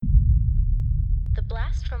The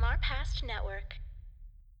Blast from Our Past Network.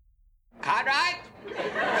 Cartwright!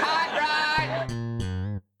 Cartwright!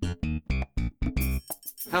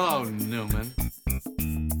 Hello, Newman.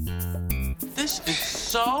 This is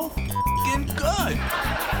so f***ing good.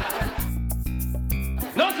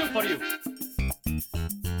 Nothing for you.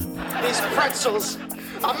 These pretzels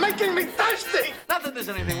are making me thirsty. Not that there's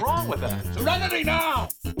anything wrong with that. Serenity now!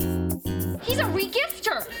 He's a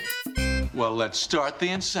regifter. Well, let's start the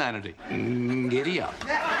insanity. Giddy up.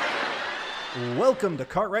 Welcome to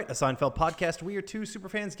Cartwright, a Seinfeld podcast. We are two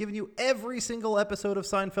superfans giving you every single episode of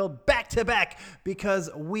Seinfeld back to back because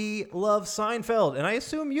we love Seinfeld. And I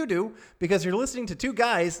assume you do because you're listening to two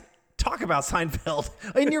guys talk about Seinfeld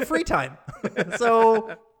in your free time.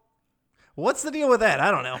 So what's the deal with that? I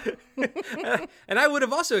don't know. And I would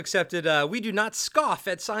have also accepted we do not scoff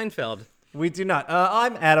at Seinfeld. We do not.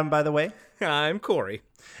 I'm Adam, by the way. I'm Corey.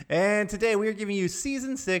 And today we are giving you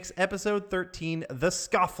Season 6, Episode 13, The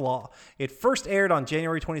Scofflaw. It first aired on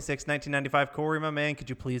January 26, 1995. Corey, my man, could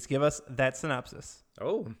you please give us that synopsis?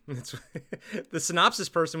 Oh, the synopsis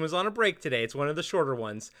person was on a break today. It's one of the shorter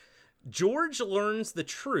ones. George learns the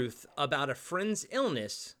truth about a friend's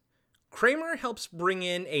illness. Kramer helps bring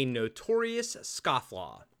in a notorious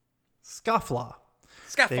scofflaw. Scofflaw.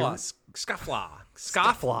 Scofflaw.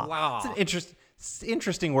 Scofflaw. It's an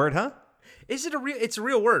interesting word, huh? Is it a real? It's a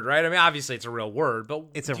real word, right? I mean, obviously it's a real word, but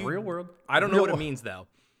it's a real word. I don't know what it means though.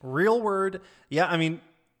 Real word. Yeah, I mean,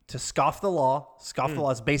 to scoff the law. Scoff the law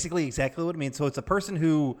is basically exactly what it means. So it's a person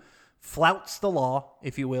who flouts the law,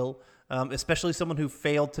 if you will, especially someone who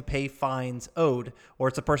failed to pay fines owed, or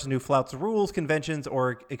it's a person who flouts rules, conventions,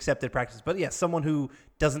 or accepted practices. But yeah, someone who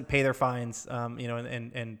doesn't pay their fines,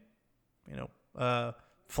 and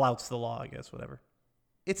flouts the law, I guess, whatever.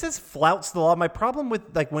 It says flouts the law. My problem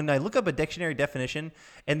with, like, when I look up a dictionary definition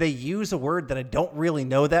and they use a word that I don't really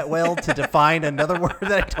know that well to define another word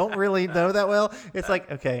that I don't really know that well, it's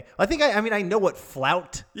like, okay. I know what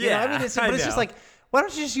flout. It's just like, why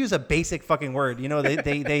don't you just use a basic fucking word? You know,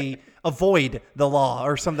 they avoid the law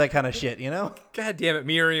or some of that kind of shit, you know? God damn it,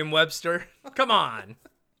 Merriam-Webster. Come on.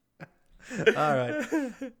 All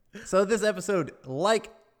right. So this episode,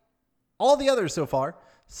 like all the others so far,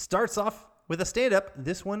 starts off with a stand-up,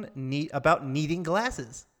 this one about needing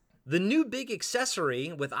glasses. The new big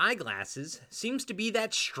accessory with eyeglasses seems to be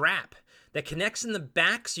that strap that connects in the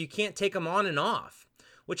back so you can't take them on and off,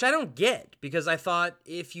 which I don't get because I thought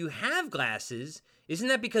if you have glasses, isn't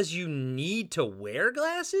that because you need to wear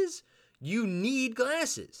glasses? You need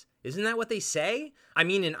glasses. Isn't that what they say? I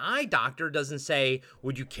mean, an eye doctor doesn't say,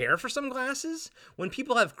 would you care for some glasses? When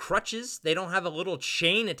people have crutches, they don't have a little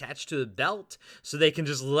chain attached to a belt so they can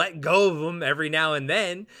just let go of them every now and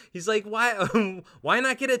then. He's like, why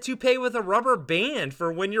not get a toupee with a rubber band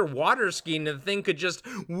for when you're water skiing and the thing could just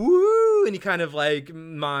woo? And he kind of like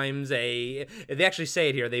they actually say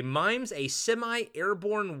it here, they mimes a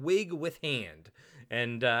semi-airborne wig with hand.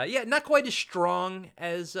 And not quite as strong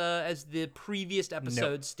as the previous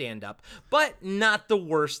episode's stand-up, but not the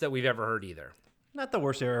worst that we've ever heard either. Not the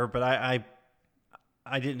worst ever, but I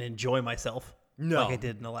didn't enjoy myself like I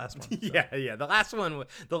did in the last one. So. Yeah. The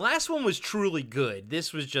last one was truly good.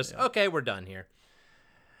 This was just okay. We're done here.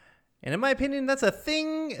 And in my opinion, that's a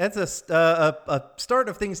thing. That's a start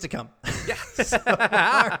of things to come. Yes.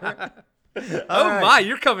 My,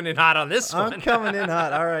 you're coming in hot on this one. I'm coming in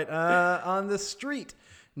hot. All right. On the street,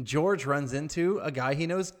 George runs into a guy he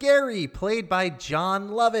knows, Gary, played by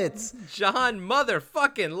Jon Lovitz. Jon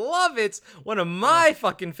motherfucking Lovitz, one of my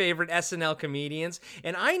fucking favorite SNL comedians.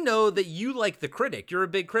 And I know that you like The Critic. You're a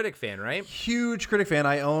big Critic fan, right? Huge Critic fan.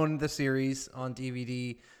 I own the series on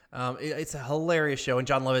DVD. It's a hilarious show, and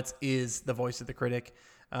Jon Lovitz is the voice of The Critic.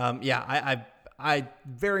 I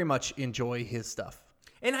very much enjoy his stuff.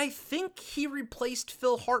 And I think he replaced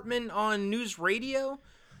Phil Hartman on News Radio.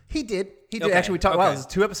 He did. Okay. Actually, we talked. Wow, this is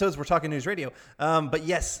 2 episodes. We're talking News Radio. But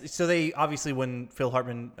yes, so they obviously, when Phil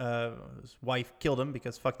Hartman, his wife killed him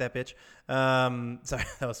because fuck that bitch. Sorry,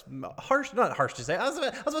 that was harsh. Not harsh to say. I was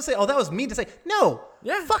about to say, that was mean to say. No.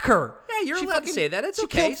 Yeah. Fuck her. Yeah, you're allowed to say that. It's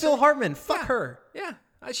okay. She killed Phil Hartman. Fuck her. Yeah.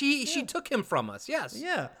 She took him from us. Yes.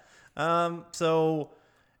 Yeah. So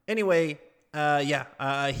anyway,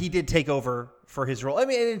 he did take over for his role. I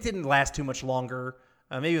mean, it didn't last too much longer.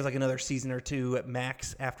 Maybe it was like another season or two at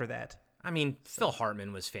max after that. I mean, Phil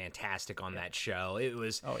Hartman was fantastic on that show. It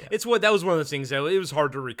was, Oh, yeah. that was one of those things though. It was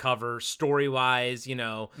hard to recover story wise,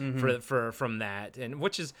 Mm-hmm. from that, and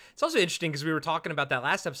it's also interesting because we were talking about that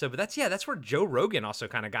last episode. But that's where Joe Rogan also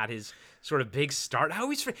kind of got his sort of big start.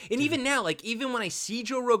 Even now, like even when I see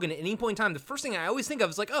Joe Rogan at any point in time, the first thing I always think of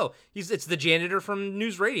is like, oh, it's the janitor from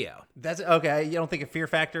News Radio. That's okay. You don't think of Fear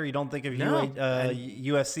Factor? You don't think of No.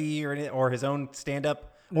 UFC or his own stand up?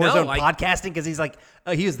 Or his No, own podcasting, because he's like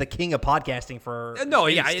he was the king of podcasting for. No,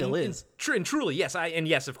 he yeah, still is. And truly, yes,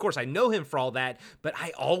 yes, of course, I know him for all that, but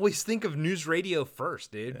I always think of News Radio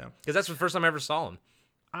first, dude, because that's the first time I ever saw him.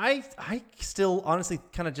 I still honestly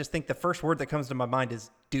kind of just think the first word that comes to my mind is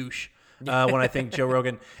douche when I think Joe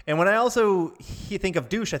Rogan. And when I also think of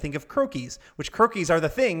douche, I think of croquis, which croquis are the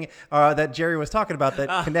thing that Jerry was talking about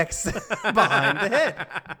that connects behind the head.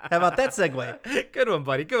 How about that segue? Good one,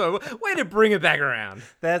 buddy. Good one. Way to bring it back around.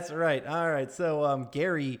 That's right. All right. So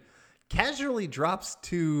Gary casually drops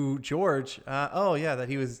to George, that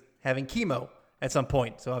he was having chemo at some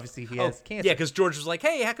point. So obviously he has cancer. Yeah, because George was like,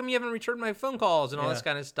 hey, how come you haven't returned my phone calls and all this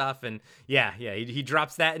kind of stuff? And he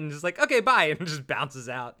drops that and is like, okay, bye, and just bounces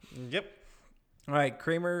out. Yep. All right.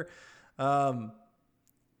 Kramer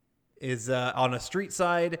is on a street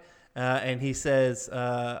side, and he says,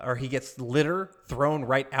 or he gets litter thrown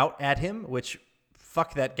right out at him, which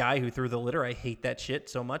fuck that guy who threw the litter. I hate that shit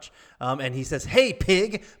so much. And he says, hey,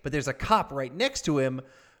 pig. But there's a cop right next to him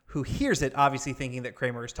who hears it, obviously thinking that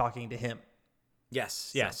Kramer is talking to him.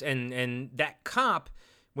 Yes. And that cop,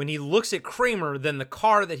 when he looks at Kramer, then the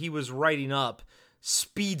car that he was writing up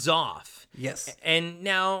speeds off. Yes. And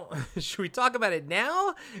now, should we talk about it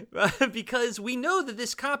now? Because we know that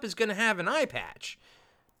this cop is going to have an eye patch,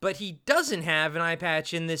 but he doesn't have an eye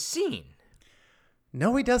patch in this scene.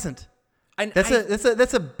 No, he doesn't. And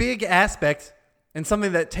That's a big aspect and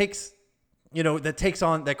something that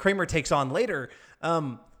that Kramer takes on later.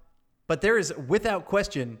 But there is, without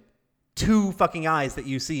question, 2 fucking eyes that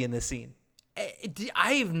you see in this scene.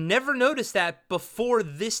 I've never noticed that before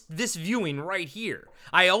this viewing right here.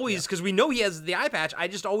 I always, because we know he has the eye patch, I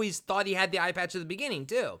just always thought he had the eye patch at the beginning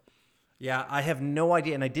too. Yeah, I have no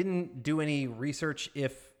idea, and I didn't do any research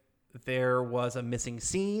if there was a missing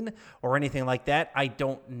scene or anything like that. I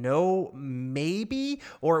don't know, maybe,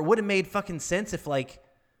 or it would have made fucking sense if, like,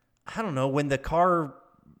 I don't know, when the car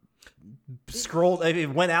scrolled, it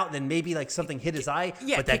went out, and then maybe like something hit his eye,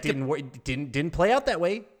 but that didn't work. Didn't play out that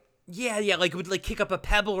way. Yeah, like it would like kick up a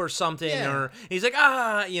pebble or something, or he's like,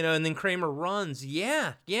 and then Kramer runs.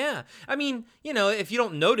 Yeah. I mean, if you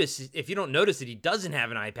don't notice that he doesn't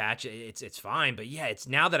have an eye patch, it's fine. But yeah, it's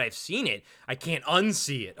now that I've seen it, I can't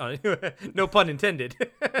unsee it. No pun intended.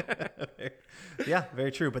 Yeah,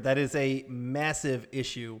 very true. But that is a massive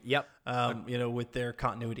issue. Yep. With their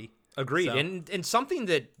continuity. Agreed. So. And something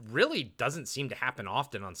that really doesn't seem to happen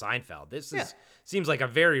often on Seinfeld. Seems like a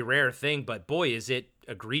very rare thing, but boy, is it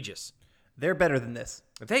egregious. They're better than this.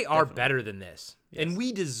 They are better than this. Yes. And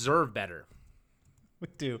we deserve better. We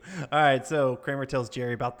do. All right, so Kramer tells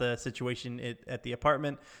Jerry about the situation at the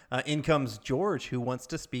apartment. In comes George, who wants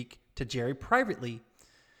to speak to Jerry privately.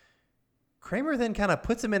 Kramer then kind of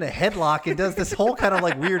puts him in a headlock and does this whole kind of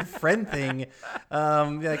like weird friend thing.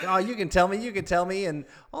 Like, oh, you can tell me, and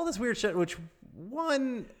all this weird shit, which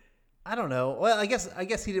one, I don't know. Well, I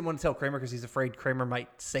guess he didn't want to tell Kramer because he's afraid Kramer might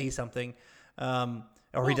say something.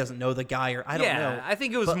 Or he doesn't know the guy, or I don't know. I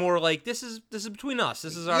think it was more like, this is between us.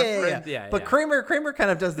 This is our friend. Yeah. But Kramer kind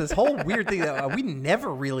of does this whole weird thing that we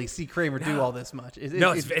never really see Kramer do all this much. It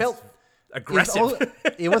felt aggressive.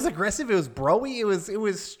 It was aggressive. It was broy. It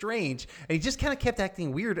was strange, and he just kind of kept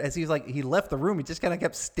acting weird as he left the room. He just kind of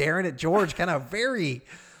kept staring at George, kind of very.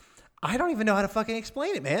 I don't even know how to fucking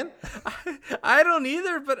explain it, man. I don't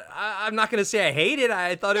either, but I'm not gonna say I hate it.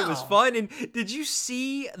 I thought it was fun. And did you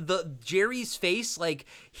see Jerry's face? Like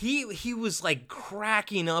he was like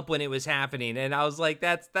cracking up when it was happening, and I was like,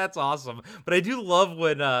 that's awesome. But I do love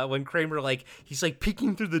when Kramer like he's like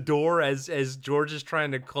peeking through the door as George is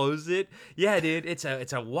trying to close it. Yeah, dude, it's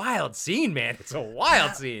a wild scene, man. It's a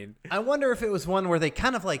wild scene. I wonder if it was one where they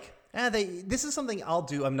kind of like this is something I'll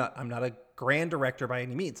do. I'm not a grand director by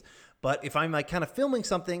any means. But if I'm like kind of filming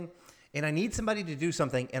something and I need somebody to do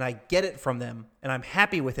something and I get it from them and I'm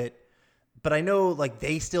happy with it, but I know like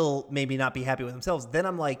they still maybe not be happy with themselves, then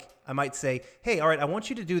I'm like, I might say, hey, all right, I want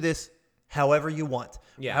you to do this however you want.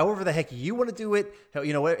 Yeah. However the heck you want to do it,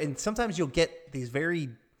 and sometimes you'll get these very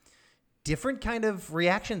different kind of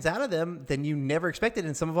reactions out of them than you never expected,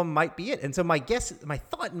 and some of them might be it. And so my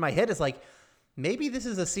thought in my head is like, maybe this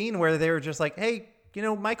is a scene where they were just like, hey,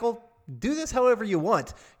 Michael, do this however you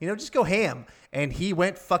want. Just go ham. And he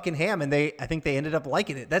went fucking ham, and I think they ended up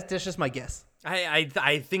liking it. That's just my guess.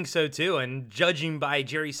 I think so too, and judging by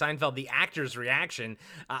Jerry Seinfeld, the actor's reaction,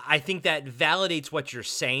 I think that validates what you're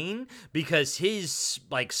saying, because his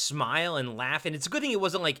smile and laugh, and it's a good thing it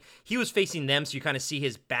wasn't like he was facing them, so you kind of see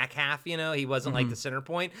his back half, he wasn't like the center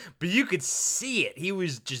point, but you could see it. He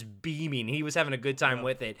was just beaming. He was having a good time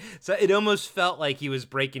with it, so it almost felt like he was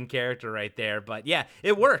breaking character right there. But yeah,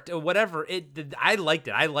 it worked. Whatever I liked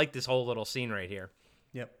it. I liked this whole little scene right here.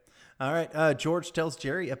 Yep. All right, George tells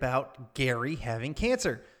Jerry about Gary having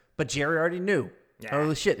cancer, but Jerry already knew. Yeah.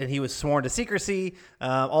 Holy shit. And he was sworn to secrecy,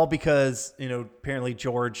 all because, apparently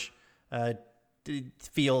George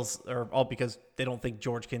feels, or all because they don't think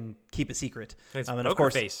George can keep a secret. It's and poker of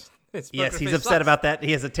course, face. Yes, he's upset about that.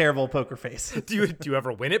 He has a terrible poker face. Do you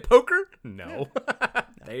ever win at poker? No.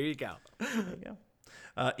 There you go. There you go.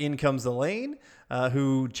 In comes Elaine,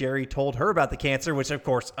 who Jerry told her about the cancer, which of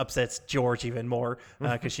course upsets George even more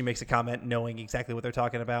because she makes a comment knowing exactly what they're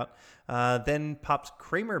talking about. Then pops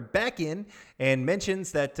Kramer back in and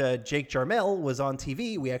mentions that Jake Jarmel was on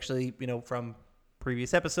TV. We actually, from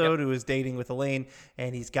previous episode, who was dating with Elaine,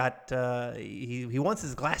 and he's got he wants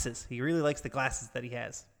his glasses. He really likes the glasses that he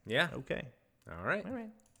has. Yeah. Okay. All right.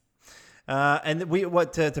 And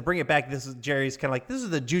to bring it back, this is Jerry's kind of like, this is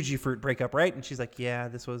the Juji Fruit breakup, right? And she's like, yeah,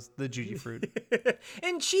 this was the Juji Fruit.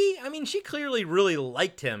 And she clearly really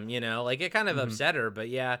liked him, it kind of upset her, but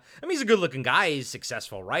yeah, he's a good looking guy. He's a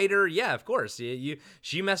successful writer. Yeah, of course.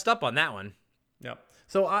 She messed up on that one. Yep.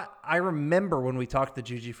 So I remember when we talked the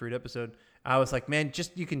Juji Fruit episode, I was like, man,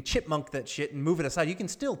 you can chipmunk that shit and move it aside. You can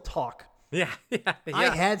still talk. Yeah.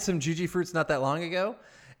 I had some Juji Fruits not that long ago,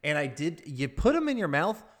 and you put them in your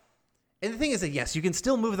mouth. And the thing is that, yes, you can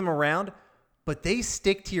still move them around, but they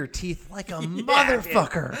stick to your teeth like a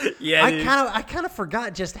motherfucker. Yeah, I kind of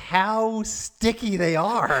forgot just how sticky they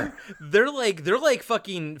are. They're like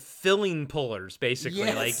fucking filling pullers, basically.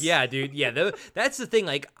 Yes. Like, yeah, dude. Yeah, that's the thing.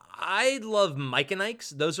 Like, I love Mike and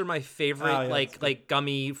Ike's. Those are my favorite, like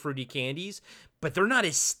gummy fruity candies, but they're not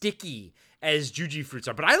as sticky as Juji Fruits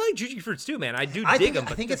are. But I like Juji Fruits too, man. I dig them.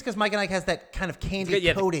 I think it's because Mike and Ike has that kind of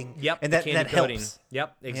candy coating. Yep, and that coating. helps.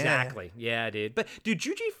 Yep, exactly. Yeah, dude. But dude,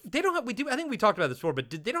 Juji, they don't have. I think we talked about this before, but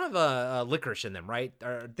they don't have a licorice in them, right?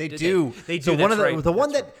 They do. They do. So one of the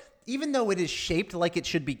one that, even though it is shaped like it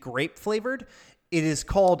should be grape flavored, it is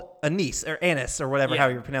called anise or whatever, how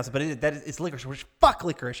you pronounce it. But it's licorice. Which fuck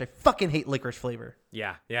licorice. I fucking hate licorice flavor.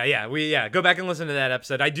 Yeah. Go back and listen to that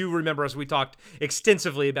episode. I do remember we talked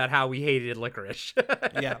extensively about how we hated licorice.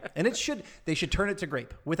 Yeah, and they should turn it to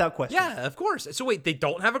grape without question. Yeah, of course. So wait, they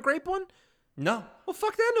don't have a grape one? No. Well,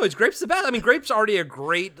 fuck that noise. Grape's the best. Grape's already a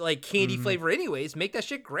great candy flavor anyways. Make that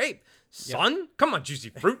shit grape. Son, yep. Come on, Juicy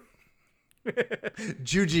Fruit.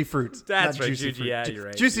 Juji Fruits. That's right, Juicy Juji. Fruit. Yeah, you're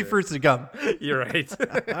right. Juicy Fruits is gum. You're right.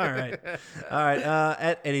 All right.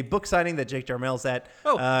 At a book signing that Jake Jarmel's at.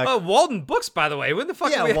 Walden Books, by the way. When the fuck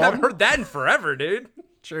we haven't heard that in forever, dude?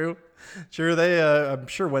 True. They, I'm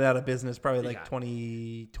sure, went out of business probably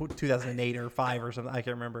 2008 or 5 or something. I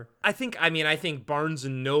can't remember. I think Barnes &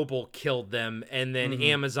 Noble killed them, and then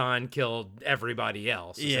Amazon killed everybody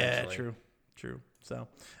else. Yeah, true. So,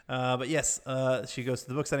 but yes, she goes to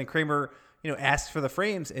the book signing. Kramer, asks for the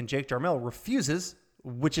frames, and Jake Jarmel refuses,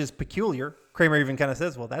 which is peculiar. Kramer even kind of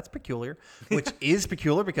says, well, that's peculiar, which is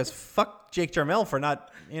peculiar because fuck Jake Jarmel for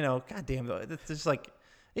not, goddamn, it's just like,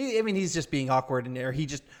 he's just being awkward, or he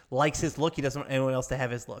just likes his look. He doesn't want anyone else to have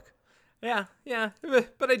his look. Yeah.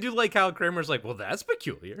 But I do like how Kramer's like, well, that's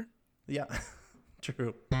peculiar. Yeah,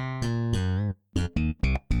 true.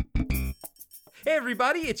 Hey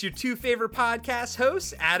everybody, it's your two favorite podcast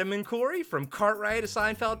hosts, Adam and Corey from Cartwright, a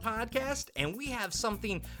Seinfeld podcast, and we have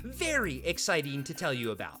something very exciting to tell you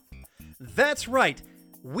about. That's right.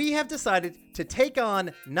 We have decided to take on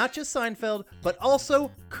not just Seinfeld, but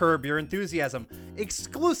also Curb Your Enthusiasm,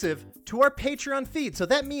 exclusive to our Patreon feed. So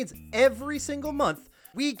that means every single month,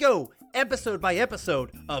 we go episode by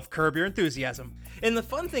episode of Curb Your Enthusiasm. And the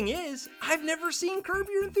fun thing is, I've never seen Curb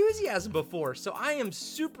Your Enthusiasm before, so I am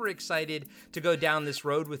super excited to go down this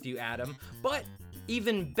road with you, Adam. But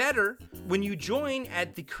even better, when you join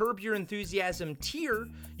at the Curb Your Enthusiasm tier,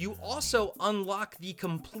 you also unlock the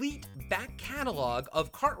complete back catalog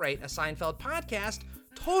of Cartwright, a Seinfeld podcast,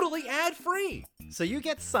 totally ad-free. So you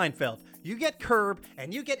get Seinfeld, you get Curb,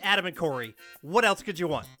 and you get Adam and Corey. What else could you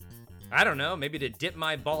want? I don't know, maybe to dip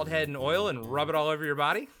my bald head in oil and rub it all over your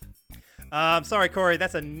body? Sorry, Corey,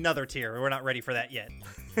 that's another tier. We're not ready for that yet.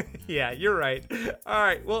 Yeah, you're right. All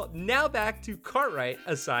right, well, now back to Cartwright,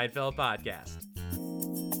 a Seinfeld podcast.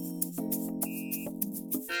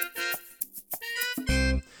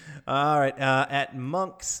 All right. At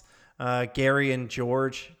Monk's, Gary and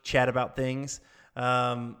George chat about things.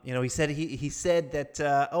 He said he said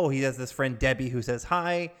that he has this friend Debbie who says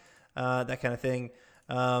hi, that kind of thing.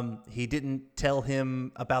 He didn't tell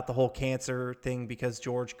him about the whole cancer thing because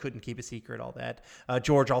George couldn't keep a secret, all that.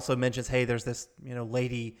 George also mentions, hey, there's this,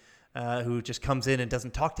 lady who just comes in and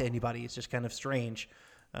doesn't talk to anybody. It's just kind of strange.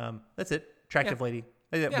 That's it. Attractive lady.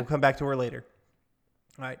 We'll come back to her later.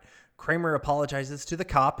 All right. Kramer apologizes to the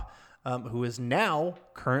cop, who is now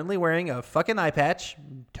currently wearing a fucking eye patch.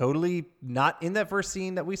 Totally not in that first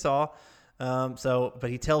scene that we saw. But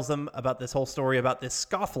he tells them about this whole story about this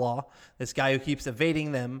scofflaw, this guy who keeps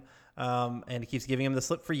evading them, and he keeps giving him the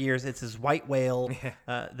slip for years. It's his white whale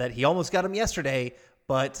that he almost got him yesterday,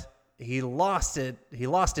 but he lost it. He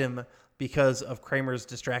lost him because of Kramer's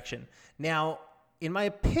distraction. Now, in my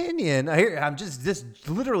opinion, this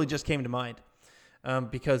literally just came to mind,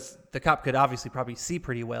 because the cop could obviously probably see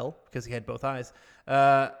pretty well because he had both eyes.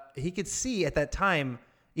 He could see at that time,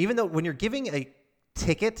 even though when you're giving a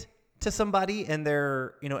ticket to somebody and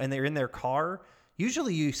they're in their car,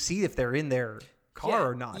 usually you see if they're in their car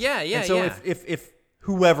or not. And so if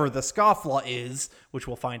whoever the scofflaw is, which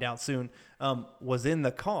we'll find out soon, was in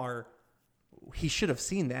the car, he should have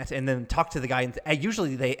seen that and then talked to the guy. And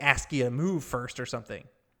usually they ask you to move first or something.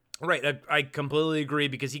 Right. I completely agree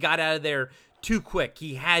because he got out of there too quick.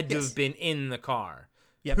 He had to have been in the car.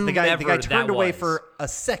 Yeah, the guy turned away for a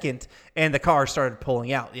second, and the car started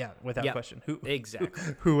pulling out. Yeah, without question.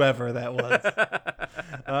 Exactly. Whoever that was.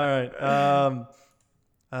 All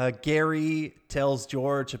right. Gary tells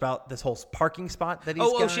George about this whole parking spot that he's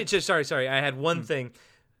got. Oh, shit. Sorry. I had one thing.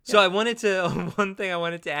 So one thing I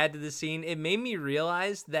wanted to add to the scene. It made me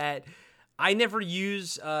realize that I never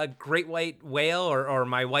use great white whale or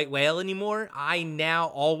my white whale anymore. I now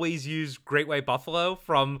always use great white buffalo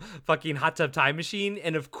from fucking Hot Tub Time Machine.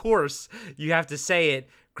 And of course, you have to say it,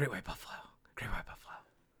 great white buffalo, great white buffalo.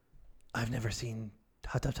 I've never seen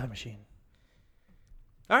Hot Tub Time Machine.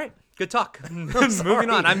 All right, good talk. Moving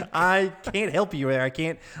on. I can't help you there.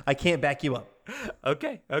 I can't back you up.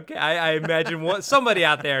 Okay. I imagine somebody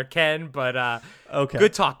out there can, but okay.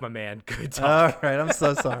 Good talk, my man. Good talk. All right, I'm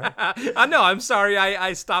so sorry. I know. I'm sorry.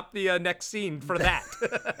 I stopped the next scene for that.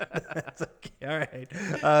 That's okay. All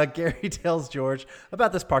right. Gary tells George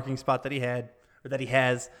about this parking spot that he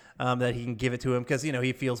has, that he can give it to him because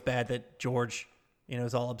he feels bad that George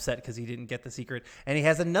is all upset because he didn't get the secret, and he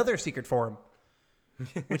has another secret for him,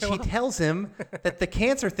 which he tells him that the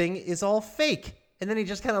cancer thing is all fake. And then he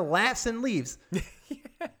just kind of laughs and leaves.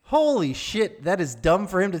 Holy shit, that is dumb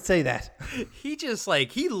for him to say that. He just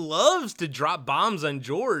he loves to drop bombs on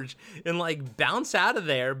George and bounce out of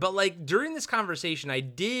there. But during this conversation, I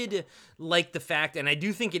did like the fact, and I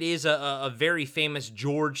do think it is a very famous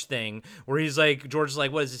George thing where George's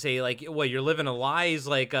what does he say? What, you're living a lie? He's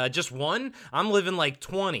just one? I'm living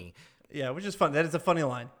 20. Yeah, which is fun. That is a funny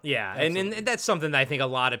line. Yeah, and that's something that I think a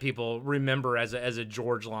lot of people remember as a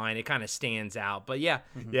George line. It kind of stands out. But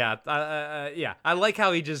I like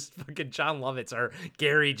how he just fucking John Lovitz or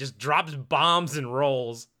Gary just drops bombs and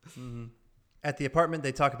rolls. Mm-hmm. At the apartment,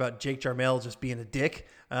 they talk about Jake Jarmel just being a dick,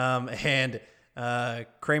 and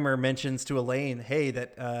Kramer mentions to Elaine, hey,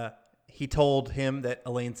 that he told him that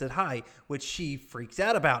Elaine said hi, which she freaks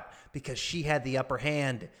out about because she had the upper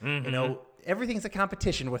hand. Mm-hmm. Everything's a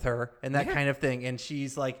competition with her and that kind of thing. And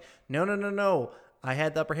she's like, no. I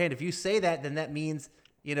had the upper hand. If you say that, then that means,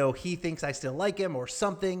 he thinks I still like him or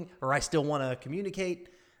something, or I still want to communicate.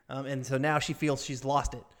 And so now she feels she's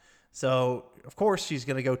lost it. So, of course, she's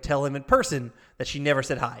going to go tell him in person that she never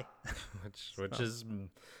said hi. Which is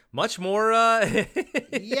much more...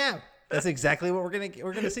 Yeah, that's exactly what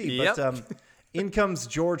we're gonna see. Yep. But in comes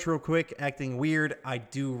George real quick, acting weird. I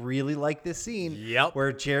do really like this scene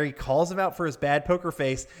where Jerry calls him out for his bad poker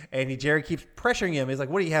face, and Jerry keeps pressuring him. He's like,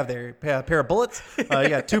 what do you have there? A pair of bullets? You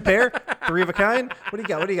got 2 pair? 3 of a kind? What do you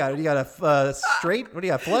got? You got a straight? What do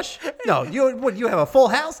you got, flush? No, you have a full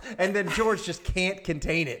house? And then George just can't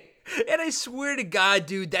contain it. And I swear to God,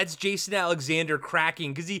 dude, that's Jason Alexander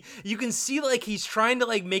cracking because you can see he's trying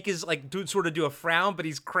to make his do a frown, but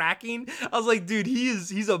he's cracking. I was like, dude,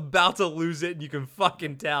 he's about to lose it, and you can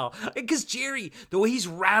fucking tell. Because Jerry, the way he's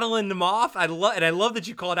rattling them off, I love that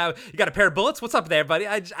you called out. You got a pair of bullets? What's up there, buddy?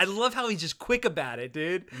 I love how he's just quick about it,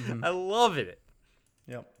 dude. Mm-hmm. I love it.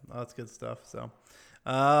 Yep, that's good stuff. So,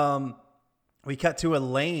 we cut to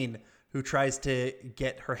Elaine, who tries to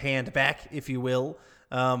get her hand back, if you will.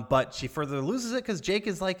 But she further loses it because Jake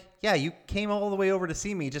is like, yeah, you came all the way over to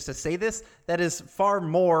see me just to say this. That is far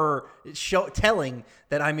more telling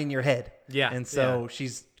that I'm in your head. Yeah. And so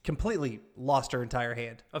she's completely lost her entire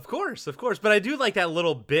hand. Of course. But I do like that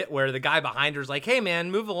little bit where the guy behind her is like, hey, man,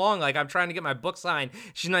 move along. Like, I'm trying to get my book signed.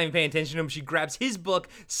 She's not even paying attention to him. She grabs his book,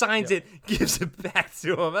 signs it, gives it back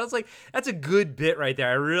to him. I was like, that's a good bit right there.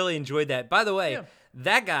 I really enjoyed that. By the way,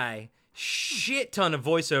 that guy, shit ton of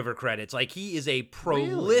voiceover credits. Like, he is a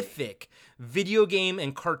prolific video game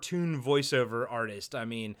and cartoon voiceover artist. I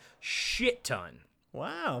mean, shit ton.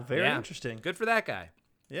 Wow, very interesting. Good for that guy.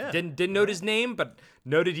 Yeah. Didn't note his name, but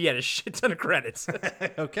noted he had a shit ton of credits.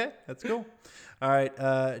 Okay, that's cool. All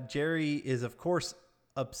right, Jerry is, of course,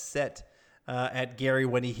 upset at Gary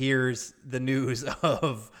when he hears the news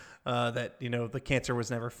of that, the cancer was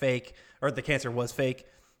never fake, or the cancer was fake.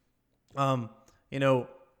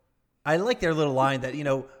 I like their little line that,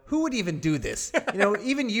 who would even do this?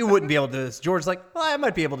 Even you wouldn't be able to do this. George's like, well, I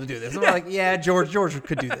might be able to do this. I'm like, yeah, George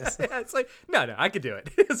could do this. Yeah, it's like, no, I could do it.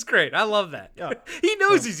 It's great. I love that. Yeah. He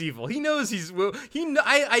knows he's evil. He knows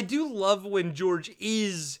I do love when George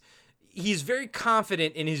he's very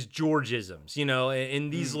confident in his Georgeisms, in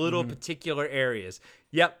these little particular areas.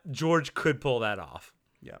 Yep, George could pull that off.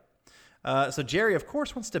 Yeah. So Jerry, of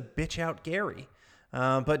course, wants to bitch out Gary.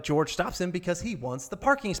 But George stops him because he wants the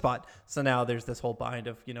parking spot. So now there's this whole bind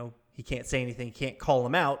of, he can't say anything, he can't call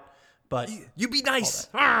him out, but you be nice.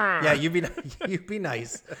 Yeah, you be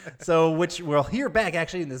nice. So, which we'll hear back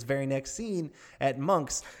actually in this very next scene at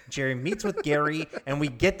Monk's. Jerry meets with Gary, and we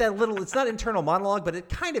get that little, it's not internal monologue, but it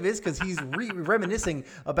kind of is, because he's reminiscing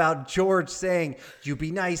about George saying, you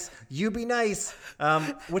be nice,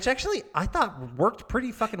 which actually I thought worked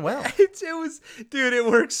pretty fucking well. It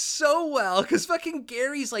works so well, because fucking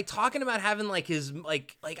Gary's like talking about having like his,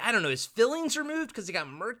 like I don't know, his fillings removed because he got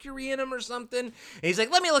mercury in him or something. And he's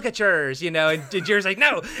like, let me look at yours, and Jerry's like,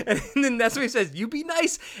 no. And then that's what he says, you be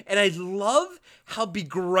nice. And I love how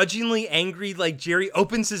begrudgingly angry, like, Jerry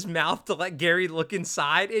opens his mouth to let Gary look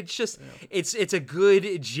inside. It's just, it's a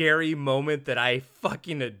good Jerry moment that I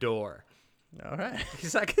fucking adore. All right.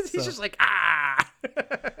 He's just like, ah.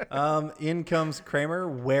 In comes Kramer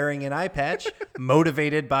wearing an eye patch,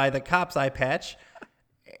 motivated by the cop's eye patch.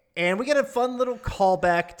 And we get a fun little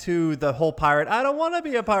callback to the whole pirate, I don't want to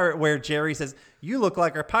be a pirate, where Jerry says, you look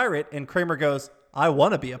like a pirate. And Kramer goes, I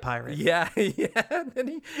want to be a pirate. Yeah. And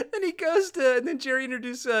then Jerry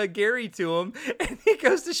introduces Gary to him, and he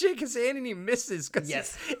goes to shake his hand, and he misses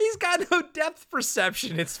because he's got no depth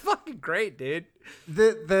perception. It's fucking great, dude.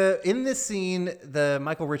 In this scene, the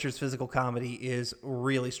Michael Richards physical comedy is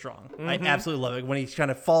really strong. I absolutely love it when he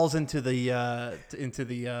kind of falls into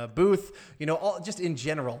the booth, just in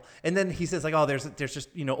general. And then he says like, oh, there's just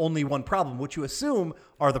only one problem, which you assume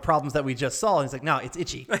are the problems that we just saw. And he's like, no, it's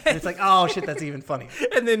itchy. And it's like, oh shit, that's even funny.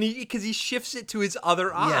 And then because he shifts it to his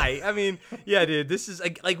other eye. I mean, yeah, dude, this is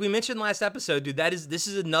like we mentioned last episode, dude. This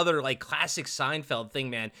is another like classic Seinfeld thing,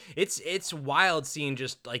 man. It's wild seeing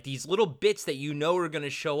just like these little bits that are going to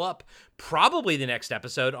show up probably the next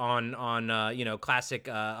episode on classic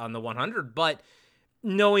on the 100, but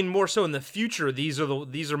knowing more so in the future, these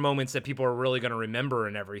are moments that people are really going to remember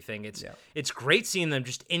and everything. It's great seeing them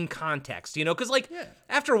just in context, because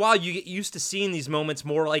after a while you get used to seeing these moments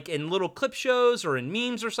more like in little clip shows or in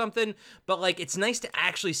memes or something, but like it's nice to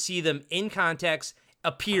actually see them in context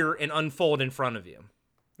appear and unfold in front of you.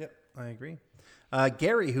 Yep, I agree.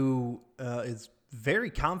 Gary, who is very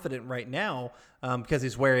confident right now because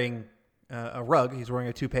he's wearing a rug. He's wearing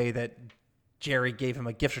a toupee that Jerry gave him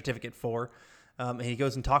a gift certificate for. And he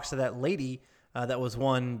goes and talks to that lady that was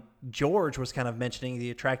one George was kind of mentioning,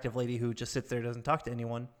 the attractive lady who just sits there, doesn't talk to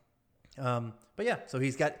anyone. But yeah, so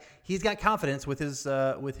he's got confidence with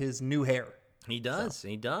his new hair. He does.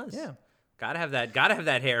 Yeah. Gotta have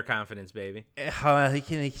that hair confidence, baby.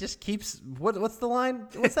 He just keeps what's the line?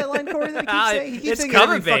 What's that line, Corey? That he keeps saying? He keeps it's saying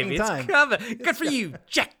covered, it every baby. Fucking time. It's covered. Good for you,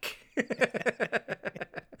 Jack.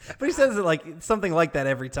 But he says it like something like that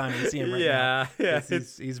every time you see him. Right now. Yeah.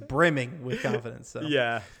 He's brimming with confidence. So.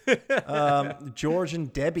 Yeah. George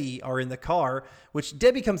and Debbie are in the car, which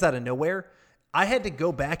Debbie comes out of nowhere. I had to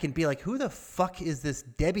go back and be like, who the fuck is this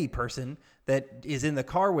Debbie person that is in the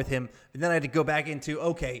car with him? And then I had to go back into,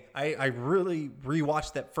 okay, I really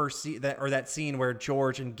rewatched that first that scene where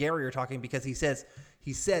George and Gary are talking, because he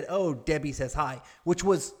said, oh, Debbie says hi, which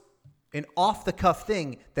was an off the cuff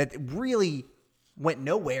thing that really went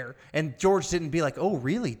nowhere. And George didn't be like, oh,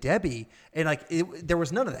 really, Debbie? And like, there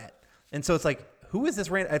was none of that. And so it's like, who is this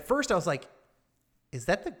random? At first I was like, is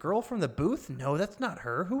that the girl from the booth? No, that's not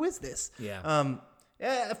her. Who is this? Yeah.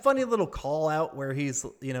 A funny little call out where he's,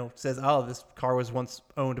 says, oh, this car was once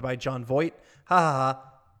owned by John Voight. Ha ha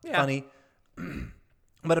ha. Yeah. Funny.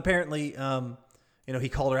 But apparently, he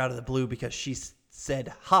called her out of the blue because she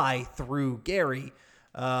said hi through Gary.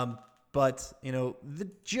 But,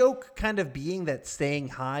 the joke kind of being that saying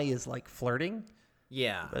hi is like flirting,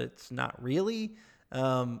 Yeah. but it's not really.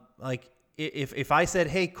 Like, if I said,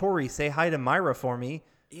 hey, Corey, say hi to Myra for me,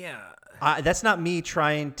 Yeah. that's not me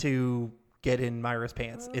trying to get in Myra's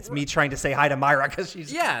pants. It's me trying to say hi to Myra because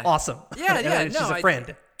she's awesome. Yeah, yeah. She's a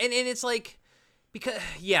friend. And it's like, because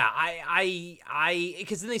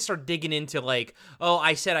because then they start digging into like, oh,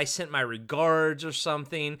 I said I sent my regards or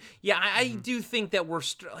something. Yeah, I do think that we're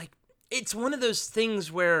like, it's one of those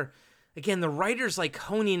things where, again, the writer's like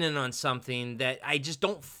honing in on something that I just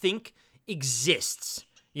don't think exists.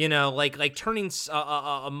 Like turning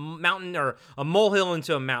a mountain or a molehill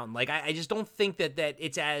into a mountain. Like I just don't think that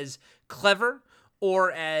it's as clever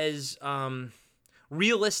or as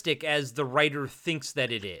realistic as the writer thinks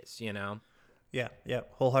that it is. Yeah,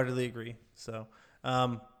 wholeheartedly agree. So,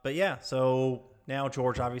 but yeah, so now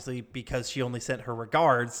George, obviously, because she only sent her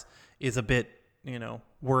regards, is a bit,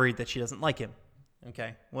 worried that she doesn't like him.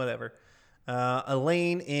 Okay, whatever.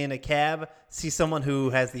 Elaine in a cab sees someone who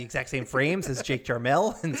has the exact same frames as Jake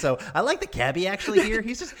Jarmel, and so I like the cabbie actually here.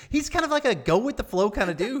 He's kind of like a go with the flow kind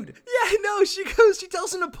of dude. Yeah, I know. She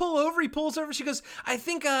tells him to pull over. He pulls over. She goes, I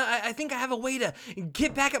think I have a way to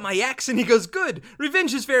get back at my ex. And he goes, good.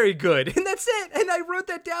 Revenge is very good. And that's it. And I wrote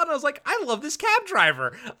that down. I was like, I love this cab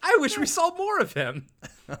driver. I wish we saw more of him.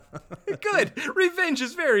 Good. Revenge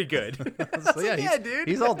is very good. So yeah, dude.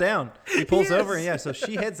 He's all down. He pulls over, and so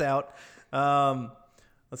she heads out.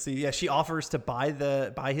 Let's see. Yeah, she offers to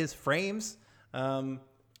buy his frames,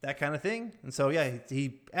 that kind of thing. And so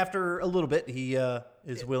he after a little bit he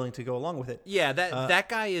is willing to go along with it. Yeah, that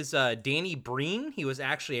guy is Danny Breen. He was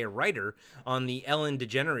actually a writer on the Ellen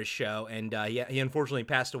DeGeneres show, and he unfortunately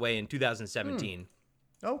passed away in 2017.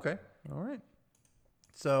 Okay, all right.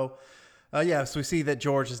 So, so we see that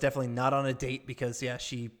George is definitely not on a date because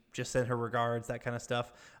she just sent her regards, that kind of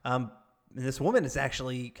stuff. And this woman is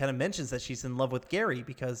actually kind of mentions that she's in love with Gary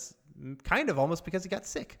because almost because he got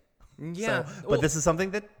sick. Yeah. But this is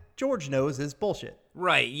something that George knows is bullshit.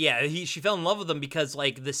 Right. Yeah. She fell in love with him because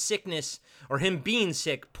like the sickness or him being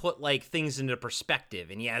sick put like things into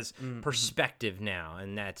perspective, and he has perspective now,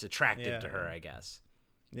 and that's attractive to her, I guess.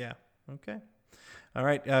 Yeah. Okay. All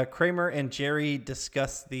right. Kramer and Jerry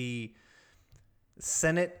discuss the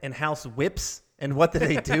Senate and House whips. And what do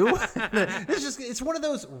they do? It's one of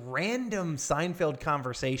those random Seinfeld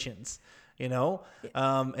conversations,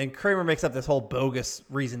 And Kramer makes up this whole bogus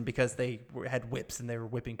reason because they had whips and they were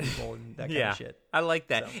whipping people and that kind of shit. I like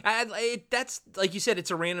that. So. That's, like you said,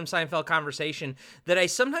 it's a random Seinfeld conversation that I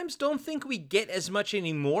sometimes don't think we get as much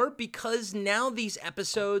anymore because now these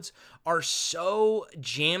episodes are so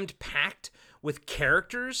jammed-packed with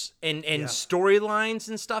characters and storylines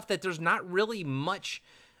and stuff that there's not really much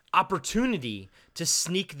opportunity to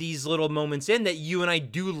sneak these little moments in that you and I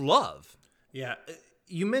do love. Yeah.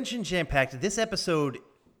 You mentioned jam-packed. This episode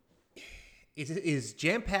is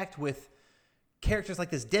jam-packed with characters like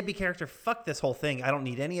this Debbie character. Fuck this whole thing. I don't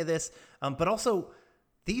need any of this. But also,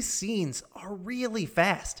 these scenes are really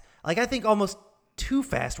fast. Like, I think almost too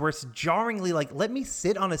fast, where it's jarringly like, let me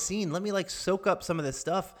sit on a scene. Let me like soak up some of this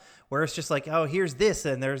stuff where it's just like, oh, here's this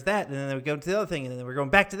and there's that. And then we go to the other thing and then we're going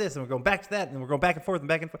back to this and we're going back to that. And then we're going back and forth and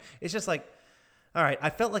back and forth. It's just like, all right, I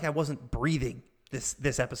felt like I wasn't breathing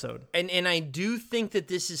this episode. And I do think that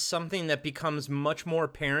this is something that becomes much more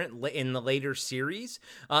apparent in the later series.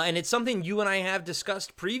 And it's something you and I have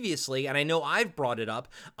discussed previously, and I know I've brought it up.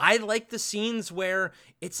 I like the scenes where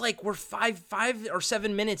it's like we're 5 or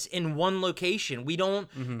 7 minutes in one location. We don't,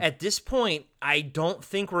 at this point, I don't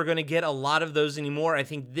think we're going to get a lot of those anymore. I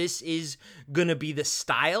think this is going to be the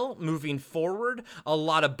style moving forward. A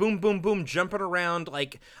lot of boom, boom, boom, jumping around.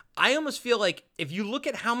 Like, I almost feel like if you look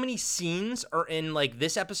at how many scenes are in like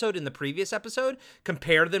this episode and the previous episode,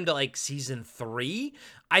 compare them to like season 3,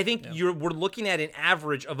 I think we're looking at an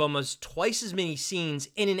average of almost twice as many scenes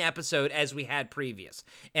in an episode as we had previous.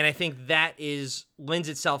 And I think that lends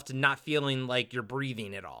itself to not feeling like you're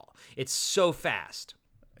breathing at all. It's so fast.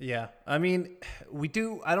 Yeah. I mean,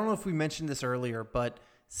 I don't know if we mentioned this earlier, but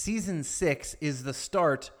season 6 is the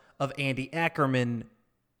start of Andy Ackerman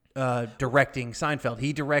directing Seinfeld.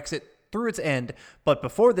 He directs it through its end, but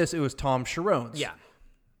before this, it was Tom Sharones. Yeah.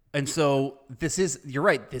 And so you're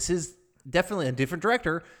right, this is definitely a different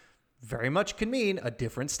director, very much can mean a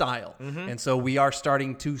different style. And so we are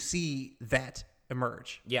starting to see that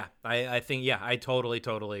emerge. Yeah, I think, I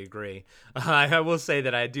totally agree. I will say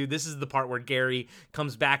that I do. This is the part where Gary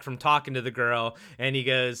comes back from talking to the girl, and he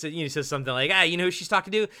goes, he says something like, you know who she's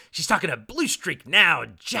talking to? She's talking to Blue Streak now,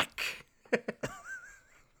 Jack.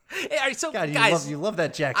 All right, so God, guys, you love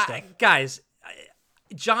that Jack stuff. Guys,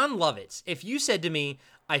 John Lovitz, if you said to me,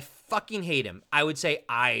 I fucking hate him, I would say,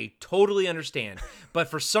 I totally understand. But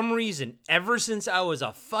for some reason, ever since I was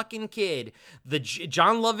a fucking kid, the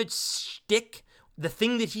John Lovitz shtick, the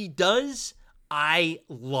thing that he does, I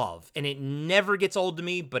love. And it never gets old to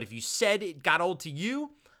me. But if you said it got old to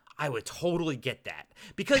you, I would totally get that.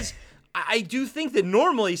 Because I do think that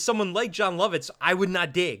normally someone like John Lovitz, I would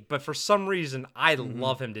not dig. But for some reason, I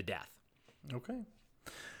love him to death. Okay.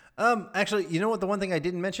 Actually, you know what? The one thing I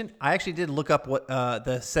didn't mention, I actually did look up what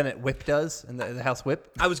the Senate whip does and the House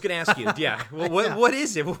whip. I was going to ask you, yeah. Well, what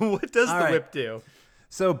is it? What does the whip do?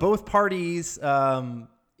 So both parties, in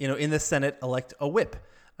the Senate elect a whip,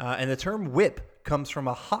 and the term whip comes from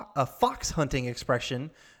a fox hunting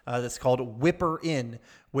expression that's called whipper in,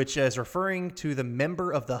 which is referring to the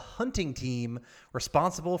member of the hunting team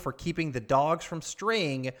responsible for keeping the dogs from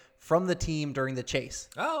straying from the team during the chase.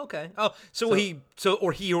 Oh, okay. Oh, so he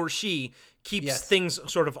or she keeps things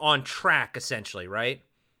sort of on track, essentially, right?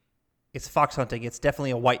 It's fox hunting. It's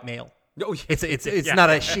definitely a white male. Oh, yeah. It's not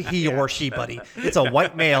a he or she, buddy. It's a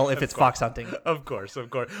white male if it's fox hunting. Of course.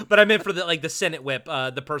 But I meant for the Senate whip,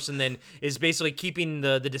 the person then is basically keeping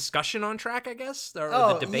the discussion on track, I guess, or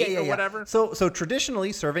the debate or whatever. So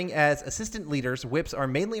traditionally, serving as assistant leaders, whips are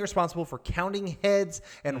mainly responsible for counting heads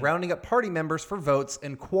and rounding up party members for votes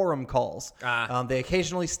and quorum calls. They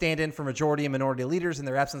occasionally stand in for majority and minority leaders in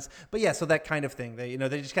their absence. But yeah, so that kind of thing. They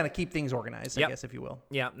just kind of keep things organized, I guess, if you will.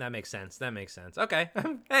 Yeah, that makes sense. Okay.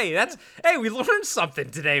 Hey, we learned something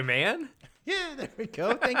today, man. Yeah, there we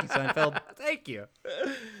go. Thank you, Seinfeld. Thank you.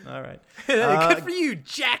 All right. Good for you,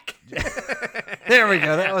 Jack. There we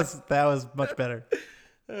go. That was much better.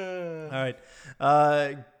 All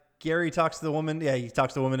right. Gary talks to the woman. Yeah, he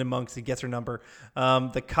talks to the woman in Monks. He gets her number.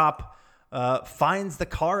 The cop finds the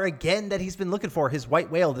car again that he's been looking for, his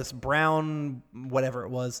white whale, this brown whatever it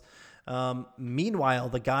was. Meanwhile,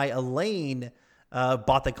 the guy Elaine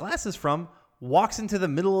bought the glasses from walks into the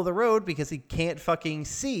middle of the road because he can't fucking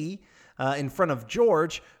see in front of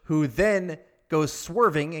George, who then goes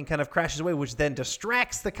swerving and kind of crashes away, which then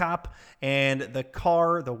distracts the cop, and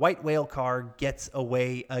the white whale car gets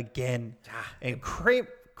away again. And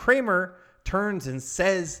Kramer turns and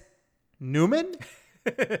says, Newman?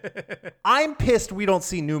 I'm pissed we don't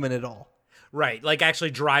see Newman at all. Right, like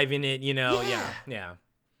actually driving it, yeah.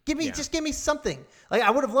 Just give me something. Like,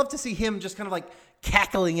 I would have loved to see him just kind of like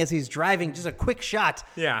cackling as he's driving, just a quick shot.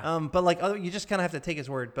 Yeah. But you just kind of have to take his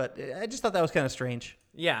word. But I just thought that was kind of strange.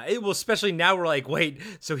 Yeah, it will, especially now we're like, wait,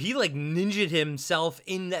 so he like ninja'd himself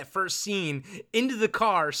in that first scene into the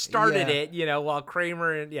car, started it, while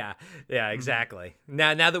Kramer and yeah, exactly.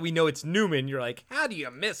 Now that we know it's Newman, you're like, how do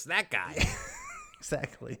you miss that guy?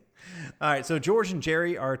 Exactly. All right, so George and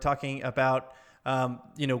Jerry are talking about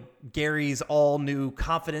Gary's all new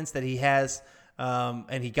confidence that he has.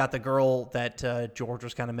 And he got the girl that George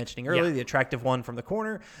was kind of mentioning earlier, the attractive one from the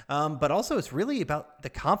corner. But also it's really about the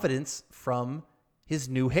confidence from his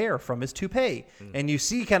new hair, from his toupee. And you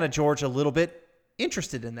see kind of George a little bit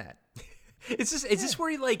interested in that. Is this where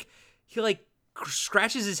he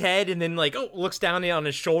scratches his head and then looks down on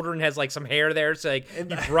his shoulder and has like some hair there. So he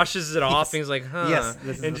brushes it off and he's like, huh. Yes,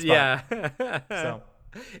 this is the spot. Yeah. So.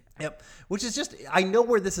 Yep. Which is just, I know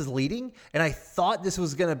where this is leading. And I thought this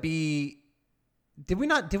was going to be, did we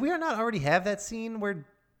not already have that scene where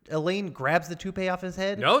Elaine grabs the toupee off his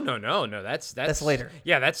head? No. That's later.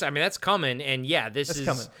 Yeah, that's coming. And yeah, this is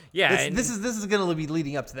coming. Yeah, this is going to be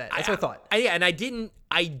leading up to that. That's what I thought. And I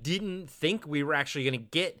didn't think we were actually going to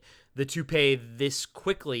get the toupee this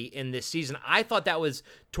quickly in this season. I thought that was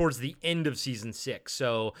towards the end of season 6.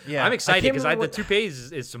 So yeah, I'm excited because the toupee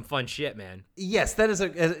is some fun shit, man. Yes, that is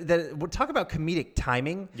we'll talk about comedic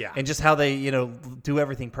timing, and just how they do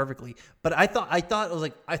everything perfectly. But I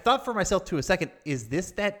thought for myself to a second, is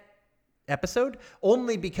this that episode?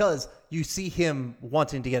 Only because you see him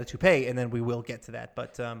wanting to get a toupee, and then we will get to that.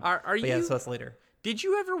 But so that's later. Did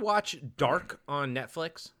you ever watch Dark on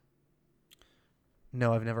Netflix?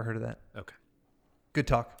 No, I've never heard of that. Okay. Good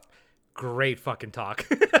talk. Great fucking talk.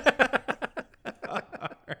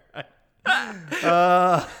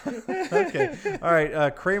 Okay. All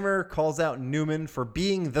right. Kramer calls out Newman for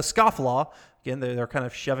being the scofflaw. Again, they're kind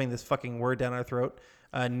of shoving this fucking word down our throat.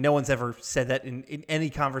 No one's ever said that in any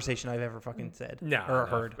conversation I've ever fucking said or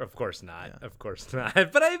heard. Of course not. Yeah. Of course not.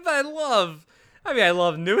 But I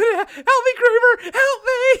love Newman. Help me, Kramer! Help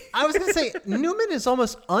me! I was going to say, Newman is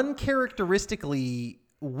almost uncharacteristically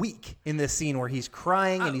weak in this scene where he's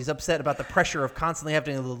crying and he's upset about the pressure of constantly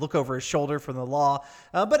having to look over his shoulder from the law.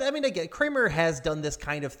 But, I mean, again, Kramer has done this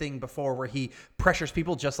kind of thing before where he pressures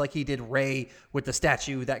people just like he did Ray with the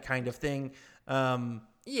statue, that kind of thing.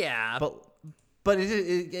 Yeah. but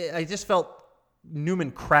I just felt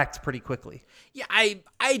Newman cracked pretty quickly. Yeah,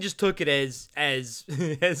 I just took it as as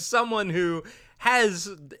someone who has,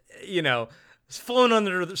 you know, flown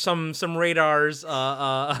under some radars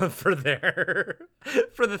for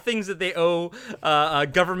the things that they owe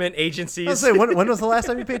government agencies. I was saying, when was the last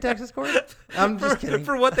time you paid taxes, Corey? I'm just kidding.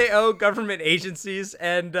 For what they owe government agencies,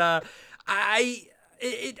 and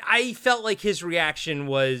I felt like his reaction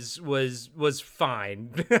was fine.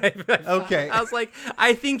 Okay. I was like,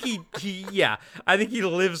 I think he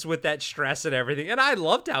lives with that stress and everything, and I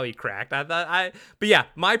loved how he cracked. But yeah,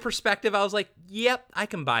 my perspective, I was like, yep, I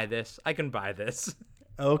can buy this.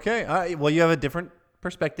 Okay. All right. Well, you have a different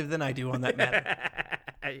perspective than I do on that matter.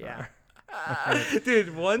 Yeah.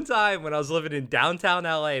 Dude, one time when I was living in downtown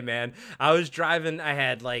LA, man, I was driving. I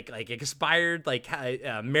had like expired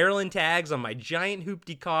Maryland tags on my giant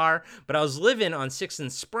hoopty car, but I was living on 6th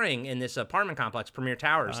and Spring in this apartment complex, Premier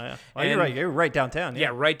Towers. Yeah. Oh, you're right. You're right downtown.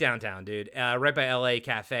 Yeah, right downtown, dude. Right by LA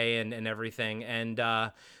Cafe and everything. And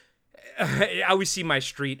I always see my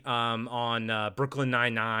street on Brooklyn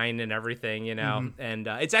Nine-Nine and everything, you know. Mm-hmm. And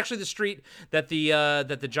it's actually the street that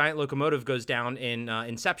the giant locomotive goes down in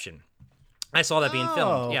Inception. I saw that being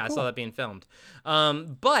filmed. Yeah, cool. I saw that being filmed.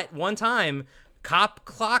 But one time, cop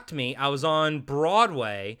clocked me. I was on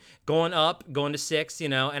Broadway, going to 6th, you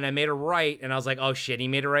know, and I made a right, and I was like, oh shit, he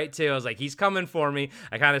made a right too. I was like, he's coming for me.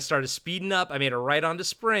 I kind of started speeding up. I made a right onto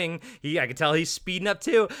Spring. I could tell he's speeding up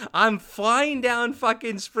too. I'm flying down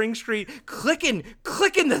fucking Spring Street, clicking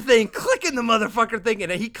the motherfucker thing,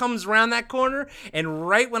 and he comes around that corner, and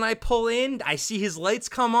right when I pull in, I see his lights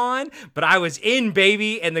come on, but I was in,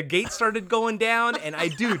 baby, and the gate started going down, and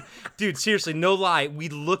dude, seriously, no lie, we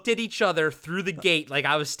looked at each other through the gate, like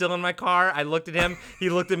I was still in my car. I looked at him, he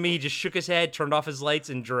looked at me, he just shook his head, turned off his lights,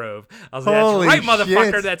 and drove. I was like, holy that's right,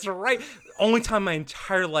 motherfucker, shit. that's right. Only time in my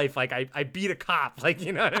entire life, like, I beat a cop, like,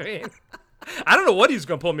 you know what I mean? I don't know what he was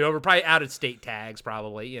going to pull me over, probably out of state tags,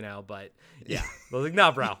 probably, you know, but yeah. I was like,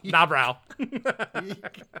 nah, bro.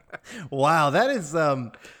 Wow, that is,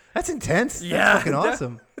 that's intense. Yeah. That's fucking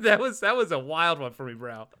awesome. That was a wild one for me,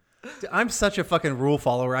 bro. I'm such a fucking rule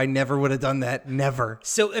follower. I never would have done that. Never.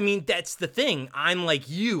 So, I mean, that's the thing. I'm like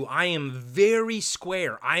you. I am very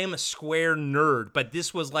square. I am a square nerd. But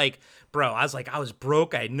this was like, bro, I was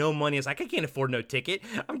broke. I had no money. I was like, I can't afford no ticket.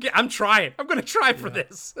 I'm trying. I'm going to try for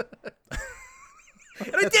this.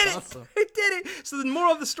 And I did awesome. it. I did it. So the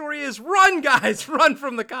moral of the story is run, guys. Run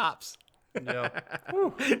from the cops. Yeah.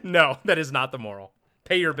 No, that is not the moral.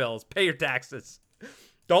 Pay your bills. Pay your taxes.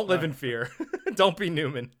 Don't live in fear. Don't be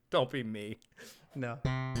Newman. Don't be me. No.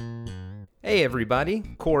 Hey everybody,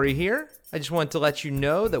 Corey here. I just wanted to let you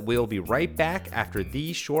know that we'll be right back after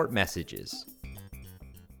these short messages.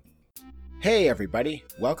 Hey everybody,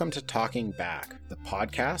 welcome to Talking Back, the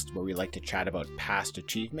podcast where we like to chat about past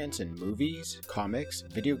achievements in movies, comics,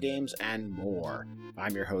 video games, and more.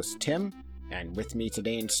 I'm your host Tim, and with me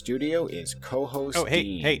today in studio is co-host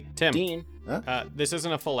Dean. Hey, Tim. Dean, huh? This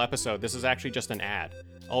isn't a full episode. This is actually just an ad.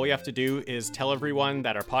 All we have to do is tell everyone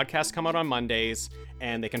that our podcasts come out on Mondays,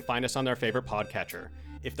 and they can find us on their favorite podcatcher.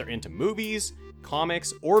 If they're into movies,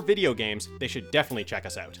 comics, or video games, they should definitely check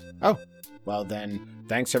us out. Oh, well then,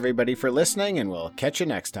 thanks everybody for listening, and we'll catch you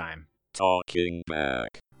next time. Talking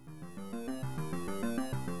Back.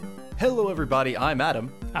 Hello everybody, I'm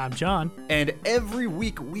Adam. I'm John. And every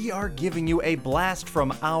week we are giving you a blast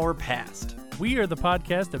from our past. We are the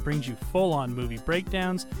podcast that brings you full-on movie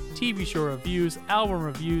breakdowns, TV show reviews, album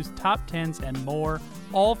reviews, top 10s, and more,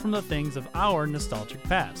 all from the things of our nostalgic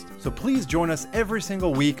past. So please join us every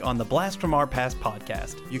single week on the Blast from Our Past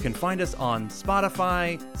podcast. You can find us on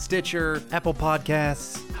Spotify, Stitcher, Apple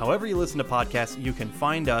Podcasts. However you listen to podcasts, you can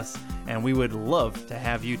find us, and we would love to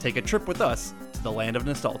have you take a trip with us to the land of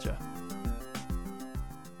nostalgia.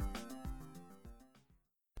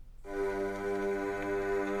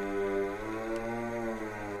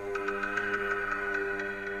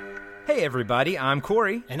 Hey everybody, I'm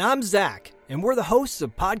Corey. And I'm Zach, and we're the hosts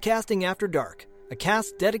of Podcasting After Dark, a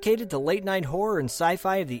cast dedicated to late-night horror and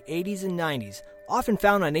sci-fi of the 80s and 90s, often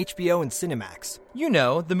found on HBO and Cinemax. You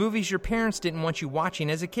know, the movies your parents didn't want you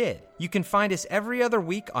watching as a kid. You can find us every other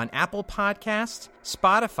week on Apple Podcasts,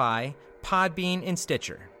 Spotify, Podbean, and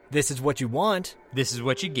Stitcher. This is what you want. This is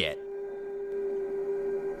what you get.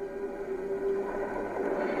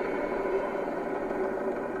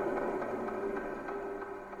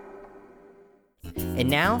 And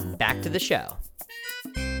now, back to the show.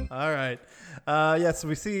 All right. So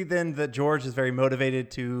we see then that George is very motivated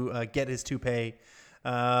to get his toupee.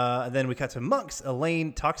 And then we cut to Monks.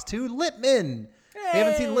 Elaine talks to Lippman. Hey. We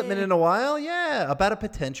haven't seen Lippman in a while. Yeah, about a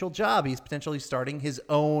potential job. He's potentially starting his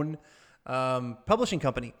own publishing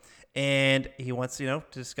company, and he wants to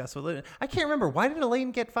discuss with it. I can't remember, why did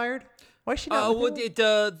Elaine get fired? Why is she not?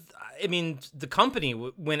 I mean, the company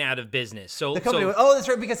went out of business. So the company. That's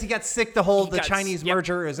right, because he got sick. The Chinese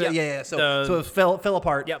merger. So it fell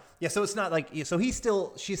apart. Yep. Yeah. So it's not like so she's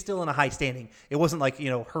still in a high standing. It wasn't like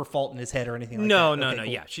her fault in his head or anything like no, that. No. Cool.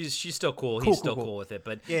 Yeah, she's still cool. He's still cool with it.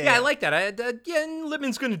 But I like that. And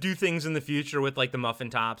Lippman's going to do things in the future with like the muffin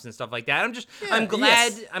tops and stuff like that. I'm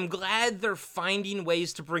glad they're finding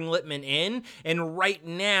ways to bring Lippman in. And right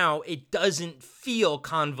now, it doesn't feel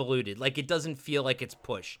convoluted. Like it doesn't feel like it's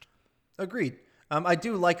pushed. Agreed. I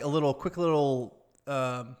do like a quick little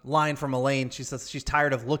line from Elaine. She says she's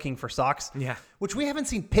tired of looking for socks. Yeah. Which we haven't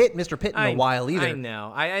seen Mr. Pitt in a while either. I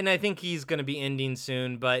know. And I think he's going to be ending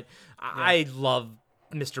soon, but I love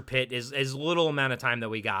Mr. Pitt as little amount of time that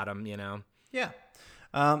we got him, Yeah.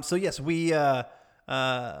 So yes,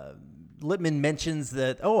 Lippman mentions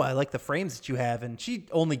that, I like the frames that you have, and she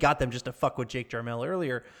only got them just to fuck with Jake Jarmel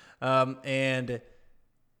earlier. And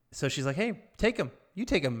so she's like, hey, take them. You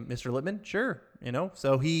take him, Mr. Lippman. Sure.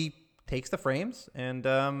 So he takes the frames, and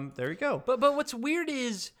there you go. But what's weird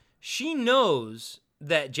is she knows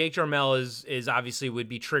that Jake Jarmel is obviously would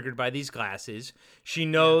be triggered by these glasses. She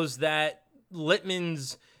knows that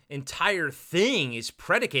Lippman's entire thing is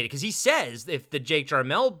predicated, because he says if the Jake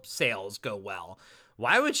Jarmel sales go well,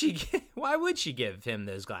 why would she give him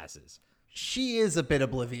those glasses? She is a bit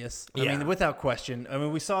oblivious. I mean, without question. I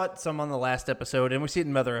mean, we saw it some on the last episode, and we see it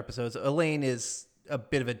in other episodes. Elaine is a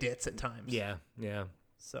bit of a ditz at times. Yeah.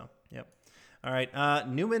 So, yep. All right.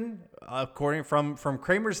 Newman, according from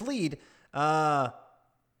Kramer's lead, or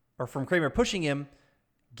from Kramer pushing him,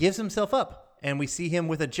 gives himself up. And we see him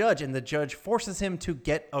with a judge, and the judge forces him to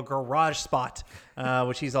get a garage spot,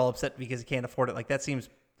 which he's all upset because he can't afford it. Like, that seems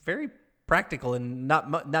very practical and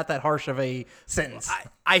not that harsh of a sentence.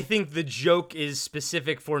 I think the joke is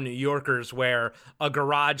specific for New Yorkers, where a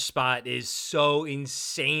garage spot is so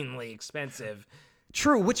insanely expensive.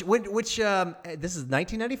 True, which this is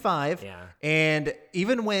 1995, and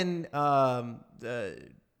even when John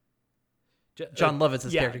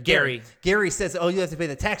Lovitz's character Gary says, "Oh, you have to pay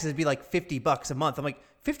the taxes," it'd be like $50 a month. I'm like,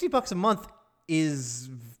 $50 a month is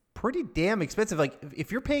pretty damn expensive. Like,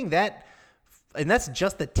 if you're paying that, and that's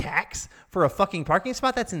just the tax for a fucking parking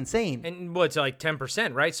spot, that's insane. And it's like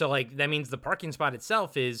 10%, right? So like that means the parking spot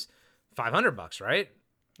itself is $500, right?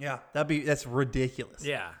 Yeah, that's ridiculous.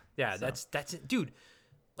 Yeah, so. That's it, dude.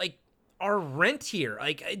 Like our rent here,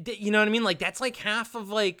 like you know what I mean? Like that's like half of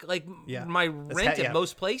like my rent at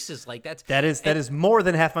most places. Like that is more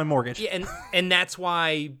than half my mortgage. Yeah, and that's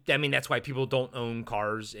why people don't own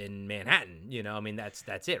cars in Manhattan. I mean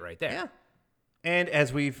that's it right there. Yeah. And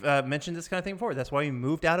as we've mentioned this kind of thing before, that's why we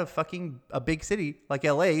moved out of fucking a big city like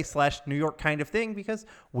LA/New York kind of thing, because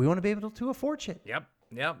we want to be able to afford shit. Yep.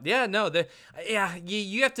 Yeah. No.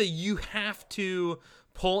 You have to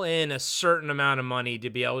pull in a certain amount of money to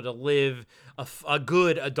be able to live a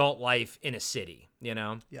good adult life in a city. Yep.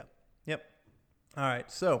 All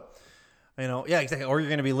right. So, exactly. Or you're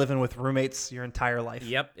going to be living with roommates your entire life.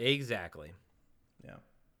 Yep. Exactly.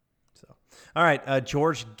 All right,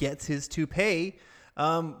 George gets his toupee,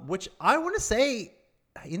 which I want to say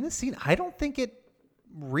in this scene, I don't think it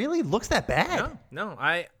really looks that bad. No,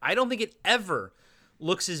 I don't think it ever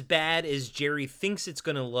looks as bad as Jerry thinks it's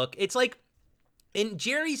going to look. It's like in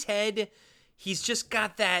Jerry's head, he's just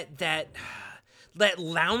got that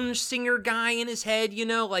lounge singer guy in his head,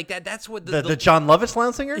 like that. That's what the John Lovitz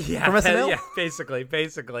lounge singer from SNL. Yeah,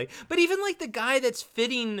 basically. But even like the guy that's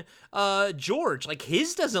fitting George, like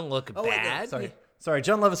his doesn't look bad. Wait, sorry.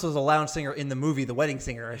 John Lovitz was a lounge singer in the movie The Wedding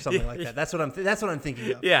Singer or something like that. That's what I'm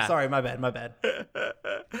thinking of. Yeah. Sorry, my bad.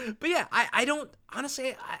 But yeah, I don't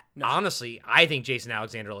honestly. Honestly, I think Jason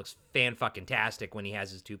Alexander looks fan-fucking-tastic when he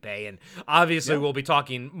has his toupee, and obviously we'll be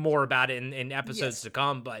talking more about it in episodes to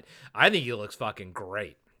come. But I think he looks fucking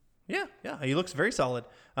great. Yeah, he looks very solid.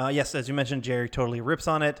 Yes, as you mentioned, Jerry totally rips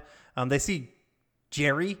on it. They see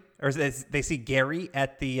Gary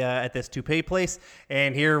at this toupee place,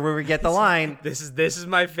 and here where we get the line. This is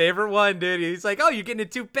my favorite one, dude. He's like, "Oh, you're getting a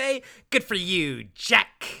toupee? Good for you, Jack."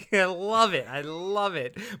 I love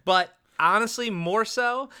it. But honestly, more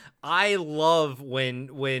so, I love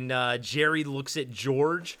when Jerry looks at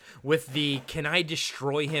George with the "Can I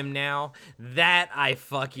destroy him now?" That I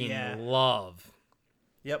fucking love.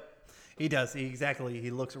 Yep, he does.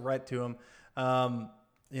 He looks right to him.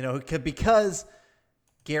 Because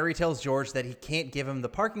Gary tells George that he can't give him the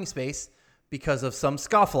parking space because of some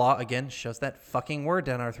scofflaw. Again, shoves that fucking word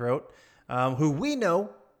down our throat. Who we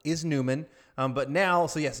know is Newman. But now,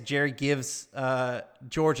 so yes, Jerry gives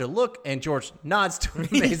George a look, and George nods to him,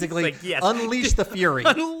 basically, like, yes. unleash the fury.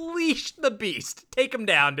 Unleash the beast. Take him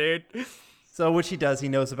down, dude. So which he does. He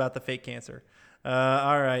knows about the fake cancer.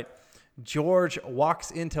 All right. George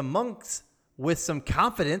walks into Monk's with some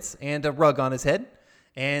confidence and a rug on his head.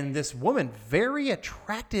 And this woman, very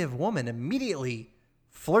attractive woman, immediately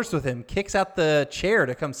flirts with him, kicks out the chair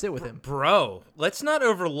to come sit with him. Bro, let's not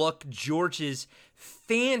overlook George's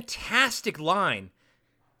fantastic line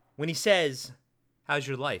when he says, "How's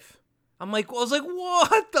your life?" I was like,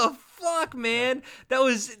 what the fuck, man? That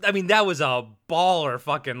was a baller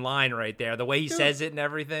fucking line right there. The way he says it and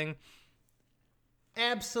everything.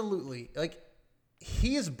 Absolutely. Like,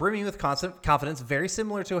 he is brimming with constant confidence, very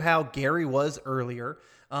similar to how Gary was earlier.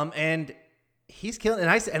 And he's killing.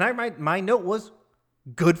 My note was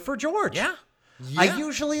good for George. Yeah. I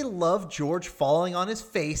usually love George falling on his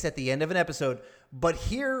face at the end of an episode, but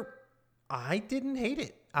here I didn't hate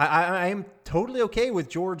it. I am totally okay with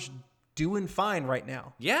George doing fine right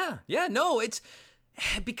now. Yeah. No, it's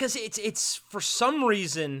because it's for some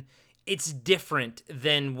reason it's different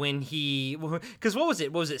than when because what was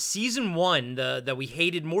it? Season 1 that we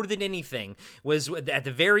hated more than anything was at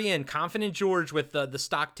the very end, Confident George with the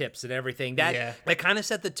stock tips and everything. That kind of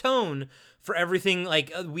set the tone for everything.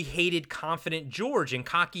 Like we hated Confident George and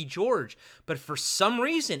Cocky George, but for some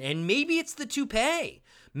reason, and maybe it's the toupee.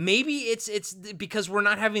 Maybe it's because we're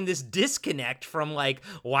not having this disconnect from like,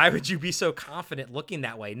 why would you be so confident looking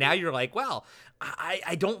that way? Now you're like, well,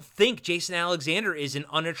 I don't think Jason Alexander is an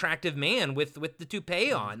unattractive man with the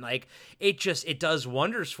toupee on. Like it does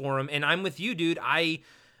wonders for him. And I'm with you, dude. I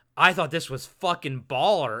thought this was fucking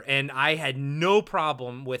baller, and I had no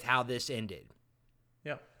problem with how this ended.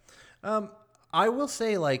 Yeah. I will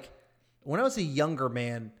say, like, when I was a younger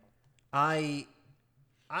man,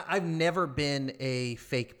 I've never been a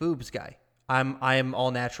fake boobs guy. I'm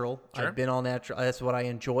all natural. Sure. I've been all natural. That's what I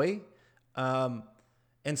enjoy.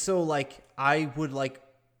 And so like I would like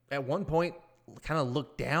at one point kind of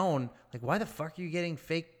look down, like, why the fuck are you getting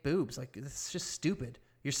fake boobs? Like, this is just stupid.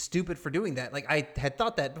 You're stupid for doing that. Like, I had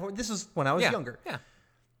thought that before. This was when I was younger. Yeah.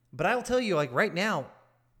 But I'll tell you, like, right now,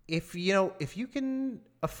 if you can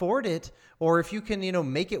afford it, or if you can,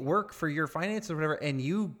 make it work for your finances or whatever, and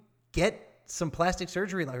you get some plastic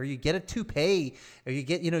surgery, or you get a toupee, or you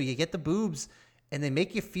get the boobs, and they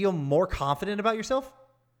make you feel more confident about yourself,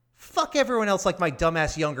 fuck everyone else like my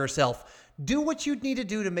dumbass younger self. Do what you need to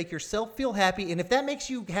do to make yourself feel happy, and if that makes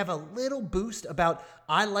you have a little boost about,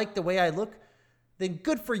 I like the way I look, then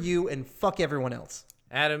good for you, and fuck everyone else.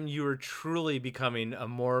 Adam, you are truly becoming a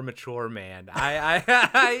more mature man.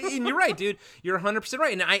 And you're right, dude. You're 100%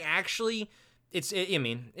 right. And I actually,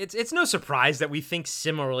 it's no surprise that we think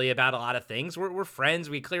similarly about a lot of things. We're friends.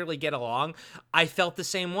 We clearly get along. I felt the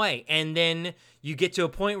same way. And then you get to a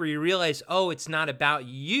point where you realize, oh, it's not about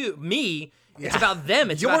me. It's about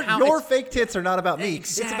them. It's about how your fake tits are not about me.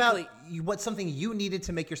 Exactly. It's about what's something you needed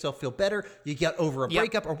to make yourself feel better. You get over a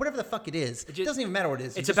breakup or whatever the fuck it is. It doesn't even matter what it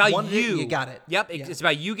is. It's about you. You got it. Yep. It's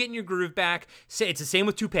about you getting your groove back. It's the same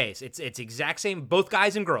with toupees. It's exact same. Both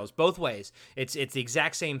guys and girls, both ways. It's the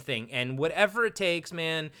exact same thing. And whatever it takes,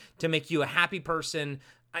 man, to make you a happy person.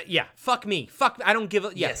 Fuck me. I don't give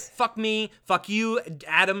a. Yes. Fuck me. Fuck you,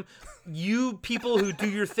 Adam. You people who do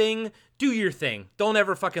your thing. Do your thing. Don't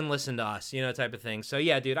ever fucking listen to us, type of thing. So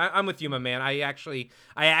yeah, dude, I'm with you, my man. I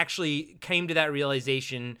actually came to that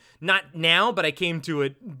realization, not now, but I came to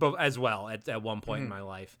it as well at one point in my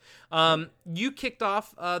life. You kicked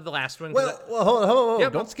off the last one. Well, hold on.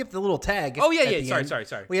 Yep. Don't skip the little tag. Oh yeah. Sorry.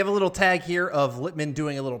 We have a little tag here of Lippman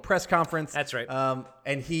doing a little press conference. That's right.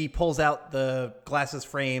 And he pulls out the glasses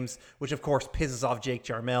frames, which of course pisses off Jake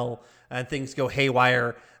Jarmel, and things go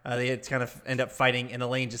haywire. They kind of end up fighting, and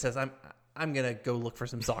Elaine just says, I'm gonna go look for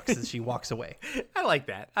some socks as she walks away. I like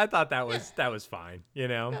that. I thought that was fine.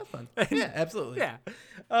 Yeah, fun. Yeah, absolutely.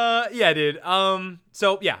 Yeah, dude.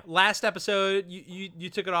 So yeah, last episode you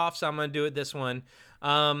took it off, so I'm gonna do it this one.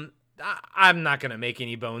 I'm not gonna make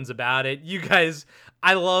any bones about it. You guys,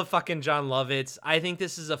 I love fucking Jon Lovitz. I think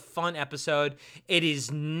this is a fun episode. It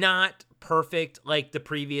is not perfect like the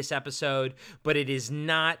previous episode, but it is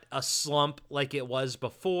not a slump like it was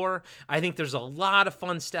before. I think there's a lot of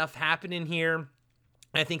fun stuff happening here.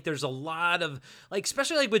 I think there's a lot of, like,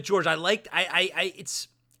 especially like with George,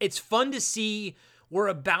 it's fun to see we're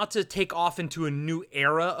about to take off into a new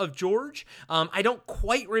era of George. I don't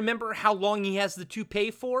quite remember how long he has the toupee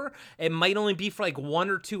for. It might only be for like 1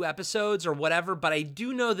 or 2 episodes or whatever, but I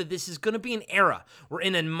do know that this is going to be an era. We're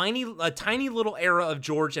in a tiny little era of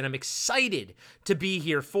George, and I'm excited to be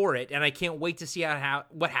here for it, and I can't wait to see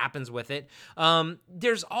what happens with it.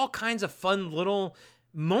 There's all kinds of fun little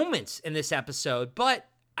moments in this episode, but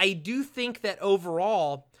I do think that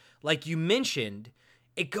overall, like you mentioned,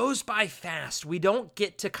 it goes by fast. We don't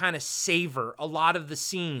get to kind of savor a lot of the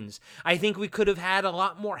scenes. I think we could have had a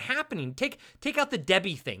lot more happening. Take out the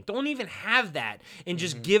Debbie thing. Don't even have that, and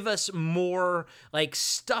just give us more like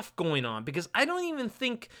stuff going on, because I don't even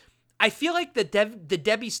think... I feel like the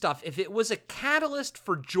Debbie stuff, if it was a catalyst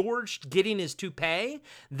for George getting his toupee,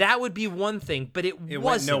 that would be one thing, but it wasn't.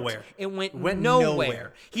 Went nowhere. It went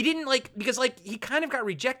nowhere. He didn't because he kind of got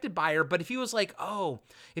rejected by her, but if he was like, oh,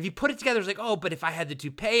 if you put it together, it's like, oh, but if I had the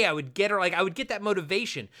toupee, I would get her, like I would get that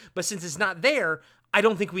motivation. But since it's not there, I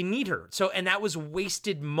don't think we need her. So, and that was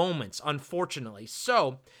wasted moments, unfortunately.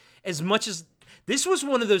 So, as much as this was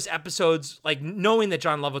one of those episodes, like knowing that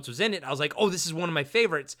Jon Lovitz was in it, I was like, oh, this is one of my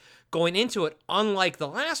favorites. Going into it, unlike the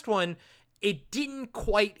last one, it didn't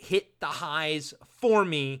quite hit the highs for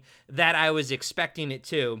me that I was expecting it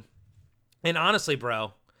to. And honestly,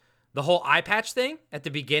 bro, the whole eye patch thing at the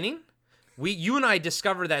beginning, you and I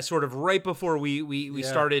discovered that sort of right before we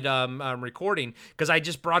started recording, because I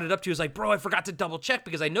just brought it up to you. I was like, bro, I forgot to double check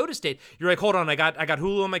because I noticed it. You're like, hold on, I got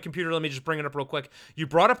Hulu on my computer. Let me just bring it up real quick. You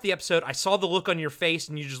brought up the episode. I saw the look on your face,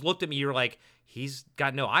 and you just looked at me. You were like, he's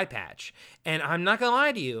got no eye patch. And I'm not gonna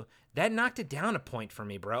lie to you, that knocked it down a point for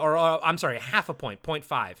me, bro. Or I'm sorry, half a point,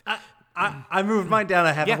 0.5. I moved mine down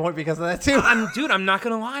a half a point because of that too. I'm not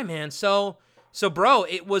gonna lie, man. So bro,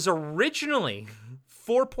 it was originally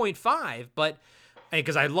 4.5, but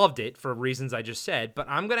because I loved it for reasons I just said, but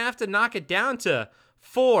I'm gonna have to knock it down to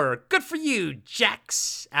 4. Good for you,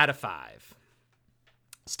 Jax, out of 5.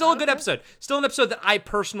 Still a good episode. Still an episode that I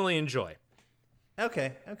personally enjoy.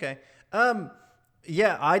 Okay.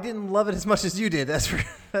 Yeah, I didn't love it as much as you did. That's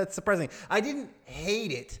surprising. I didn't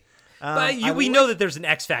hate it. But we know that there's an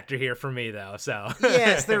X factor here for me, though. So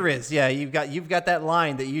yes, there is. Yeah, you've got that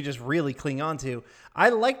line that you just really cling on to. I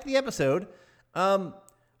liked the episode.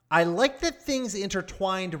 I like that things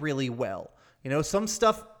intertwined really well. You know, some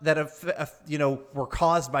stuff that were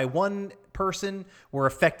caused by one person were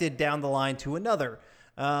affected down the line to another.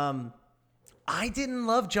 I didn't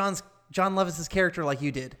love Jon Lovitz's character like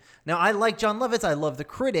you did. Now, I like Jon Lovitz. I love The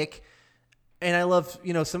Critic, and I love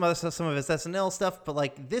some other stuff, some of his SNL stuff. But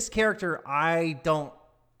like this character, I don't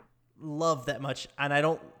love that much, and I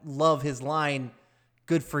don't love his line,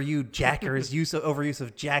 "Good for you, Jack," or his overuse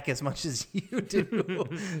of Jack as much as you do.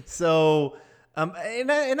 So,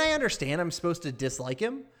 and I understand I'm supposed to dislike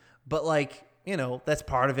him, but like, that's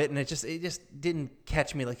part of it. And it just didn't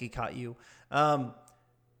catch me like he caught you. One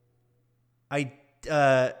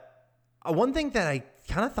thing that I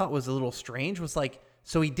kind of thought was a little strange was like,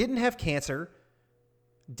 so he didn't have cancer.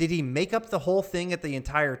 Did he make up the whole thing at the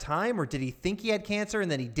entire time, or did he think he had cancer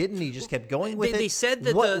and then he didn't? He just kept going with it. They said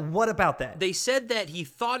that what about that? They said that he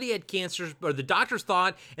thought he had cancer, or the doctors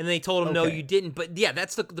thought, and they told him, no, you didn't. But yeah,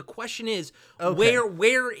 that's the question is,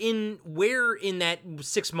 where in that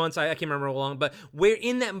 6 months, I can't remember how long, but where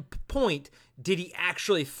in that point did he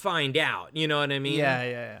actually find out? You know what I mean?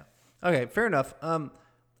 Yeah. Okay, fair enough.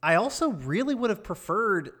 I also really would have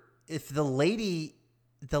preferred if the lady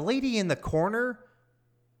in the corner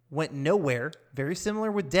went nowhere, very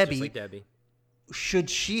similar with Debbie. Just like Debbie. Should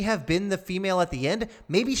she have been the female at the end?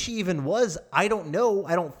 Maybe she even was. I don't know.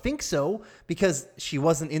 I don't think so, because she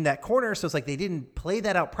wasn't in that corner. So it's like they didn't play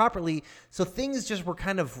that out properly. So things just were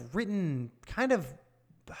kind of written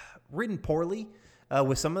poorly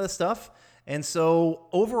with some of the stuff. And so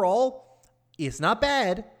overall, it's not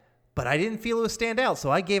bad, but I didn't feel it was stand out.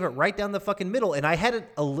 So I gave it right down the fucking middle, and I had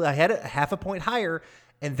it half a point higher.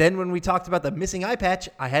 And then when we talked about the missing eye patch,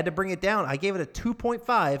 I had to bring it down. I gave it a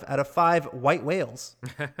 2.5 out of 5 white whales.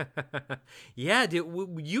 Yeah,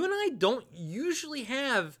 dude, you and I don't usually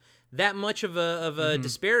have that much of a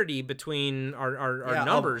disparity between our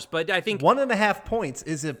numbers, but I think 1.5 points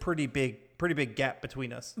is a pretty big gap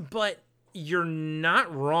between us. But you're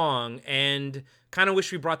not wrong, and kind of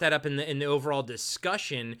wish we brought that up in the overall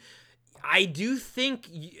discussion. I do think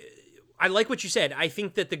I like what you said. I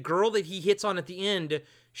think that the girl that he hits on at the end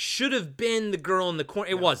should have been the girl in the corner.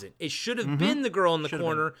 It wasn't. It should have been the girl in the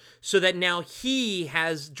corner, so that now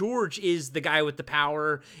George is the guy with the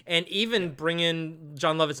power, and even bring in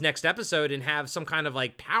John Lovett's next episode and have some kind of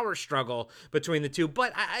like power struggle between the two.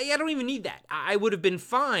 But I don't even need that. I would have been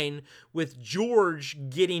fine with George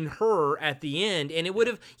getting her at the end, and it would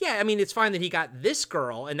have, it's fine that he got this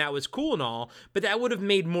girl, and that was cool and all, but that would have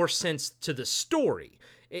made more sense to the story.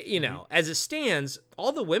 As it stands,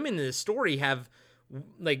 all the women in this story have,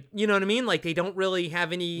 like, you know what I mean? Like, they don't really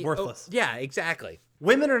have any... Worthless. Yeah, exactly.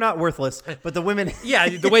 Women are not worthless, but the women...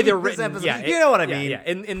 the way they're written... Episode, you know what I mean. Yeah.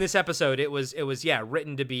 In this episode, it was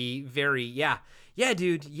written to be very... Yeah,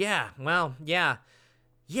 dude. Yeah. Well, yeah.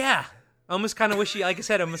 I almost kind of wish you... Like I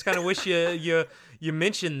said, I almost kind of wish you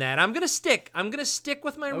mentioned that. I'm gonna stick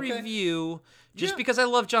with my review... Just because I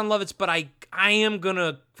love John Lovitz, but I am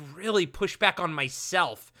gonna really push back on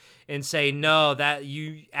myself and say no. That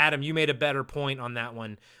Adam, you made a better point on that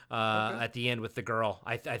one at the end with the girl.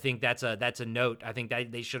 I think that's a note. I think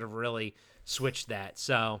that they should have really switched that.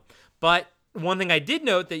 So, but one thing I did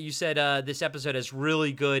note that you said this episode has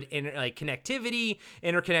really good interconnectivity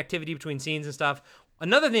between scenes and stuff.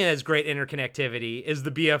 Another thing that has great interconnectivity is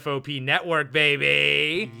the BFOP network,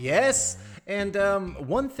 baby. Yes. And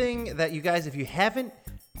one thing that you guys, if you haven't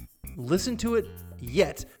listened to it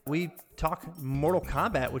yet, we talk Mortal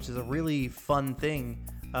Kombat, which is a really fun thing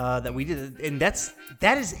that we did. And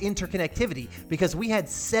that is interconnectivity, because we had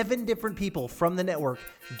 7 different people from the network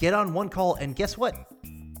get on one call, and guess what?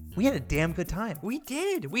 We had a damn good time. We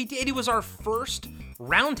did. It was our first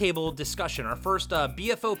roundtable discussion, our first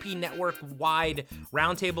BFOP network-wide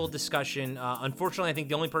roundtable discussion. Unfortunately, I think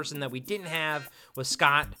the only person that we didn't have was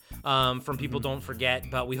Scott from People Don't Forget,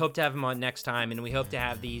 but we hope to have him on next time, and we hope to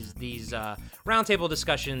have these roundtable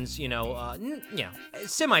discussions,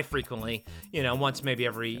 semi-frequently, once maybe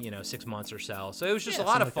every 6 months or so. So it was just a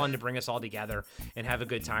lot of fun to bring us all together and have a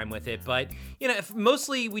good time with it. But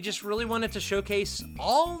mostly we just really wanted to showcase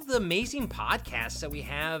all the amazing podcasts that we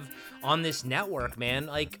have on this network, man.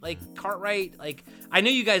 Like Cartwright, I know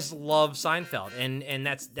you guys love Seinfeld, and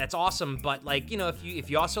that's awesome, but if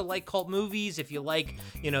you also like cult movies, if you like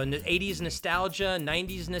 80s nostalgia,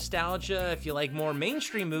 90s nostalgia, if you like more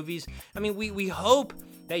mainstream movies, we hope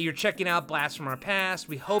that you're checking out Blast from Our Past.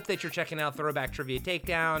 We hope that you're checking out Throwback Trivia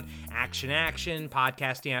Takedown, Action,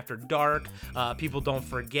 Podcasting After Dark, People Don't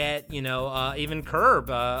Forget, even Curb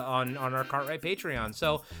on our Cartwright Patreon.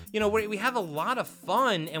 So, we have a lot of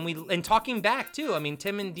fun, and talking back too.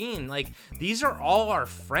 Tim and Dean, these are all our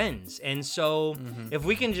friends. And so if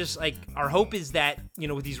we can just, our hope is that,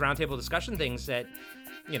 with these roundtable discussion things that,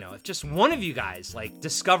 if just one of you guys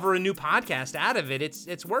discover a new podcast out of it,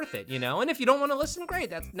 it's worth it, and if you don't want to listen, great,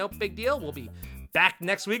 that's no big deal. We'll be back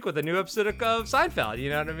next week with a new episode of Seinfeld, you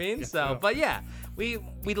know what I mean? Yeah, so, but yeah, we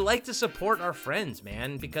like to support our friends,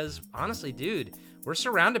 man, because honestly, dude, we're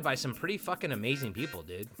surrounded by some pretty fucking amazing people,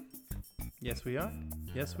 dude. Yes, we are.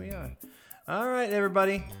 All right,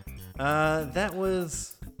 everybody. That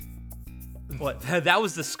was... What? That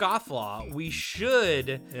was the scofflaw. We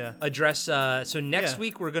should address. So next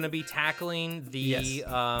week we're going to be tackling the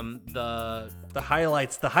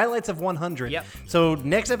highlights. The highlights of 100. Yep. So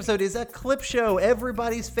next episode is a clip show.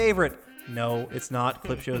 Everybody's favorite. No, it's not.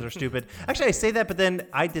 Clip shows are stupid. Actually, I say that, but then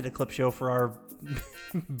I did a clip show for our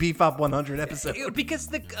BFOP 100 episode. Because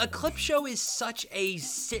a clip show is such a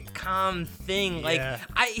sitcom thing.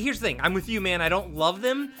 Here's the thing. I'm with you, man. I don't love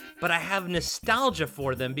them, but I have nostalgia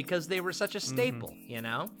for them because they were such a staple,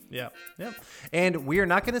 Yeah. And we are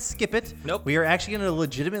not going to skip it. Nope. We are actually going to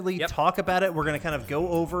legitimately talk about it. We're going to kind of go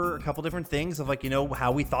over a couple different things of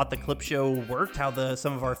how we thought the clip show worked, how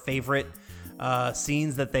some of our favorite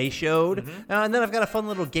scenes that they showed, and then I've got a fun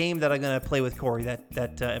little game that I'm gonna play with Corey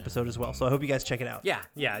that episode as well. So I hope you guys check it out.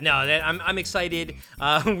 I'm excited.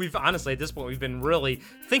 We've honestly at this point we've been really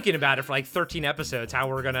thinking about it for 13 episodes how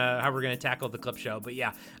we're gonna tackle the clip show. But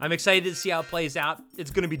yeah, I'm excited to see how it plays out.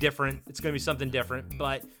 It's gonna be different. It's gonna be something different,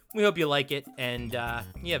 but we hope you like it. And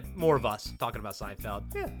more of us talking about Seinfeld.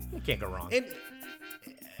 Yeah, you can't go wrong.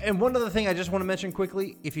 And one other thing I just want to mention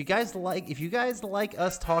quickly, if you guys like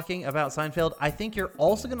us talking about Seinfeld, I think you're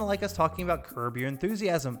also going to like us talking about Curb Your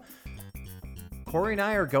Enthusiasm. Corey and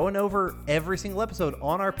I are going over every single episode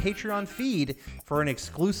on our Patreon feed for an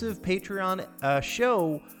exclusive Patreon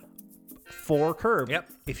show for Curb. Yep.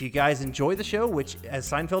 If you guys enjoy the show, which as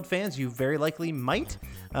Seinfeld fans you very likely might,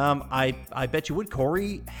 I bet you would.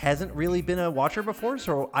 Corey hasn't really been a watcher before,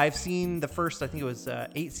 so I've seen the first, I think it was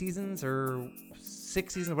 8 seasons or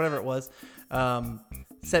 6 seasons, whatever it was.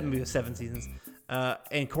 Maybe it was 7 seasons.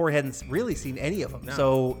 And Corey hadn't really seen any of them. No.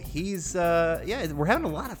 So he's, we're having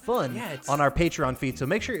a lot of fun on our Patreon feed. So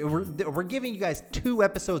make sure we're giving you guys 2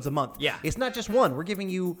 episodes a month. Yeah. It's not just one. We're giving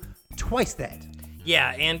you twice that.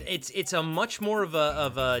 Yeah, and it's a much more of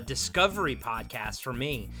a discovery podcast for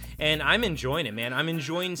me, and I'm enjoying it, man. I'm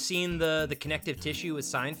enjoying seeing the connective tissue with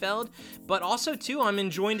Seinfeld, but also too, I'm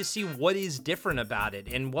enjoying to see what is different about it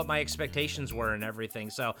and what my expectations were and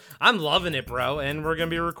everything. So I'm loving it, bro. And we're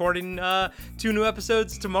gonna be recording 2 new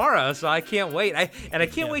episodes tomorrow, so I can't wait. I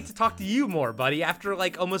can't wait to talk to you more, buddy. After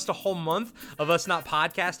like almost a whole month of us not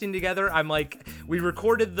podcasting together, I'm like, we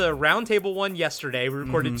recorded the roundtable one yesterday. We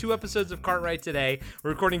recorded 2 episodes of Cartwright today.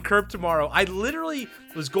 We're recording Curb tomorrow. I literally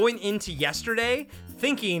was going into yesterday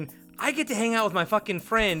thinking I get to hang out with my fucking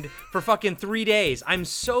friend for fucking 3 days. I'm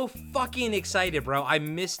so fucking excited, bro. I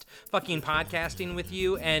missed fucking podcasting with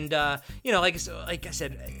you. And, like I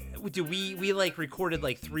said, dude, we like recorded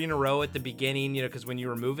like 3 in a row at the beginning, because when you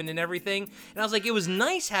were moving and everything. And I was like, it was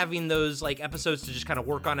nice having those like episodes to just kind of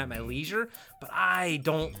work on at my leisure. But I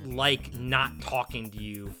don't like not talking to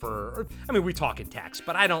you we talk in text,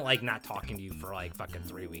 but I don't like not talking to you for like fucking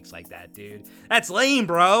 3 weeks like that, dude. That's lame,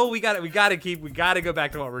 bro. We gotta go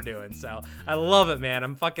back to what we're doing. So I love it, man.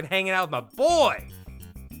 I'm fucking hanging out with my boy.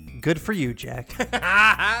 Good for you, Jack.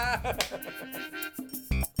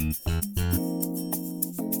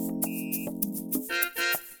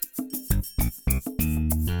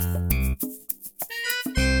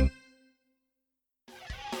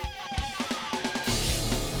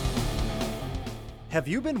 Have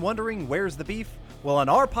you been wondering where's the beef? Well, on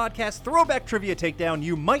our podcast, Throwback Trivia Takedown,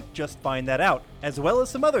 you might just find that out, as well as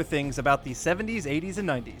some other things about the 70s, 80s, and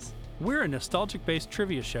 90s. We're a nostalgic-based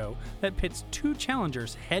trivia show that pits 2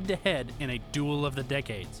 challengers head-to-head in a duel of the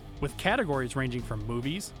decades, with categories ranging from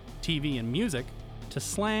movies, TV, and music, to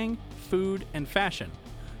slang, food, and fashion.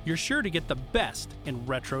 You're sure to get the best in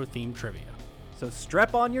retro-themed trivia. So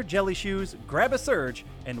strap on your jelly shoes, grab a Surge,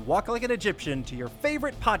 and walk like an Egyptian to your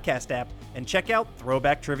favorite podcast app and check out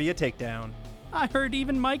Throwback Trivia Takedown. I heard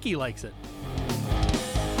even Mikey likes it.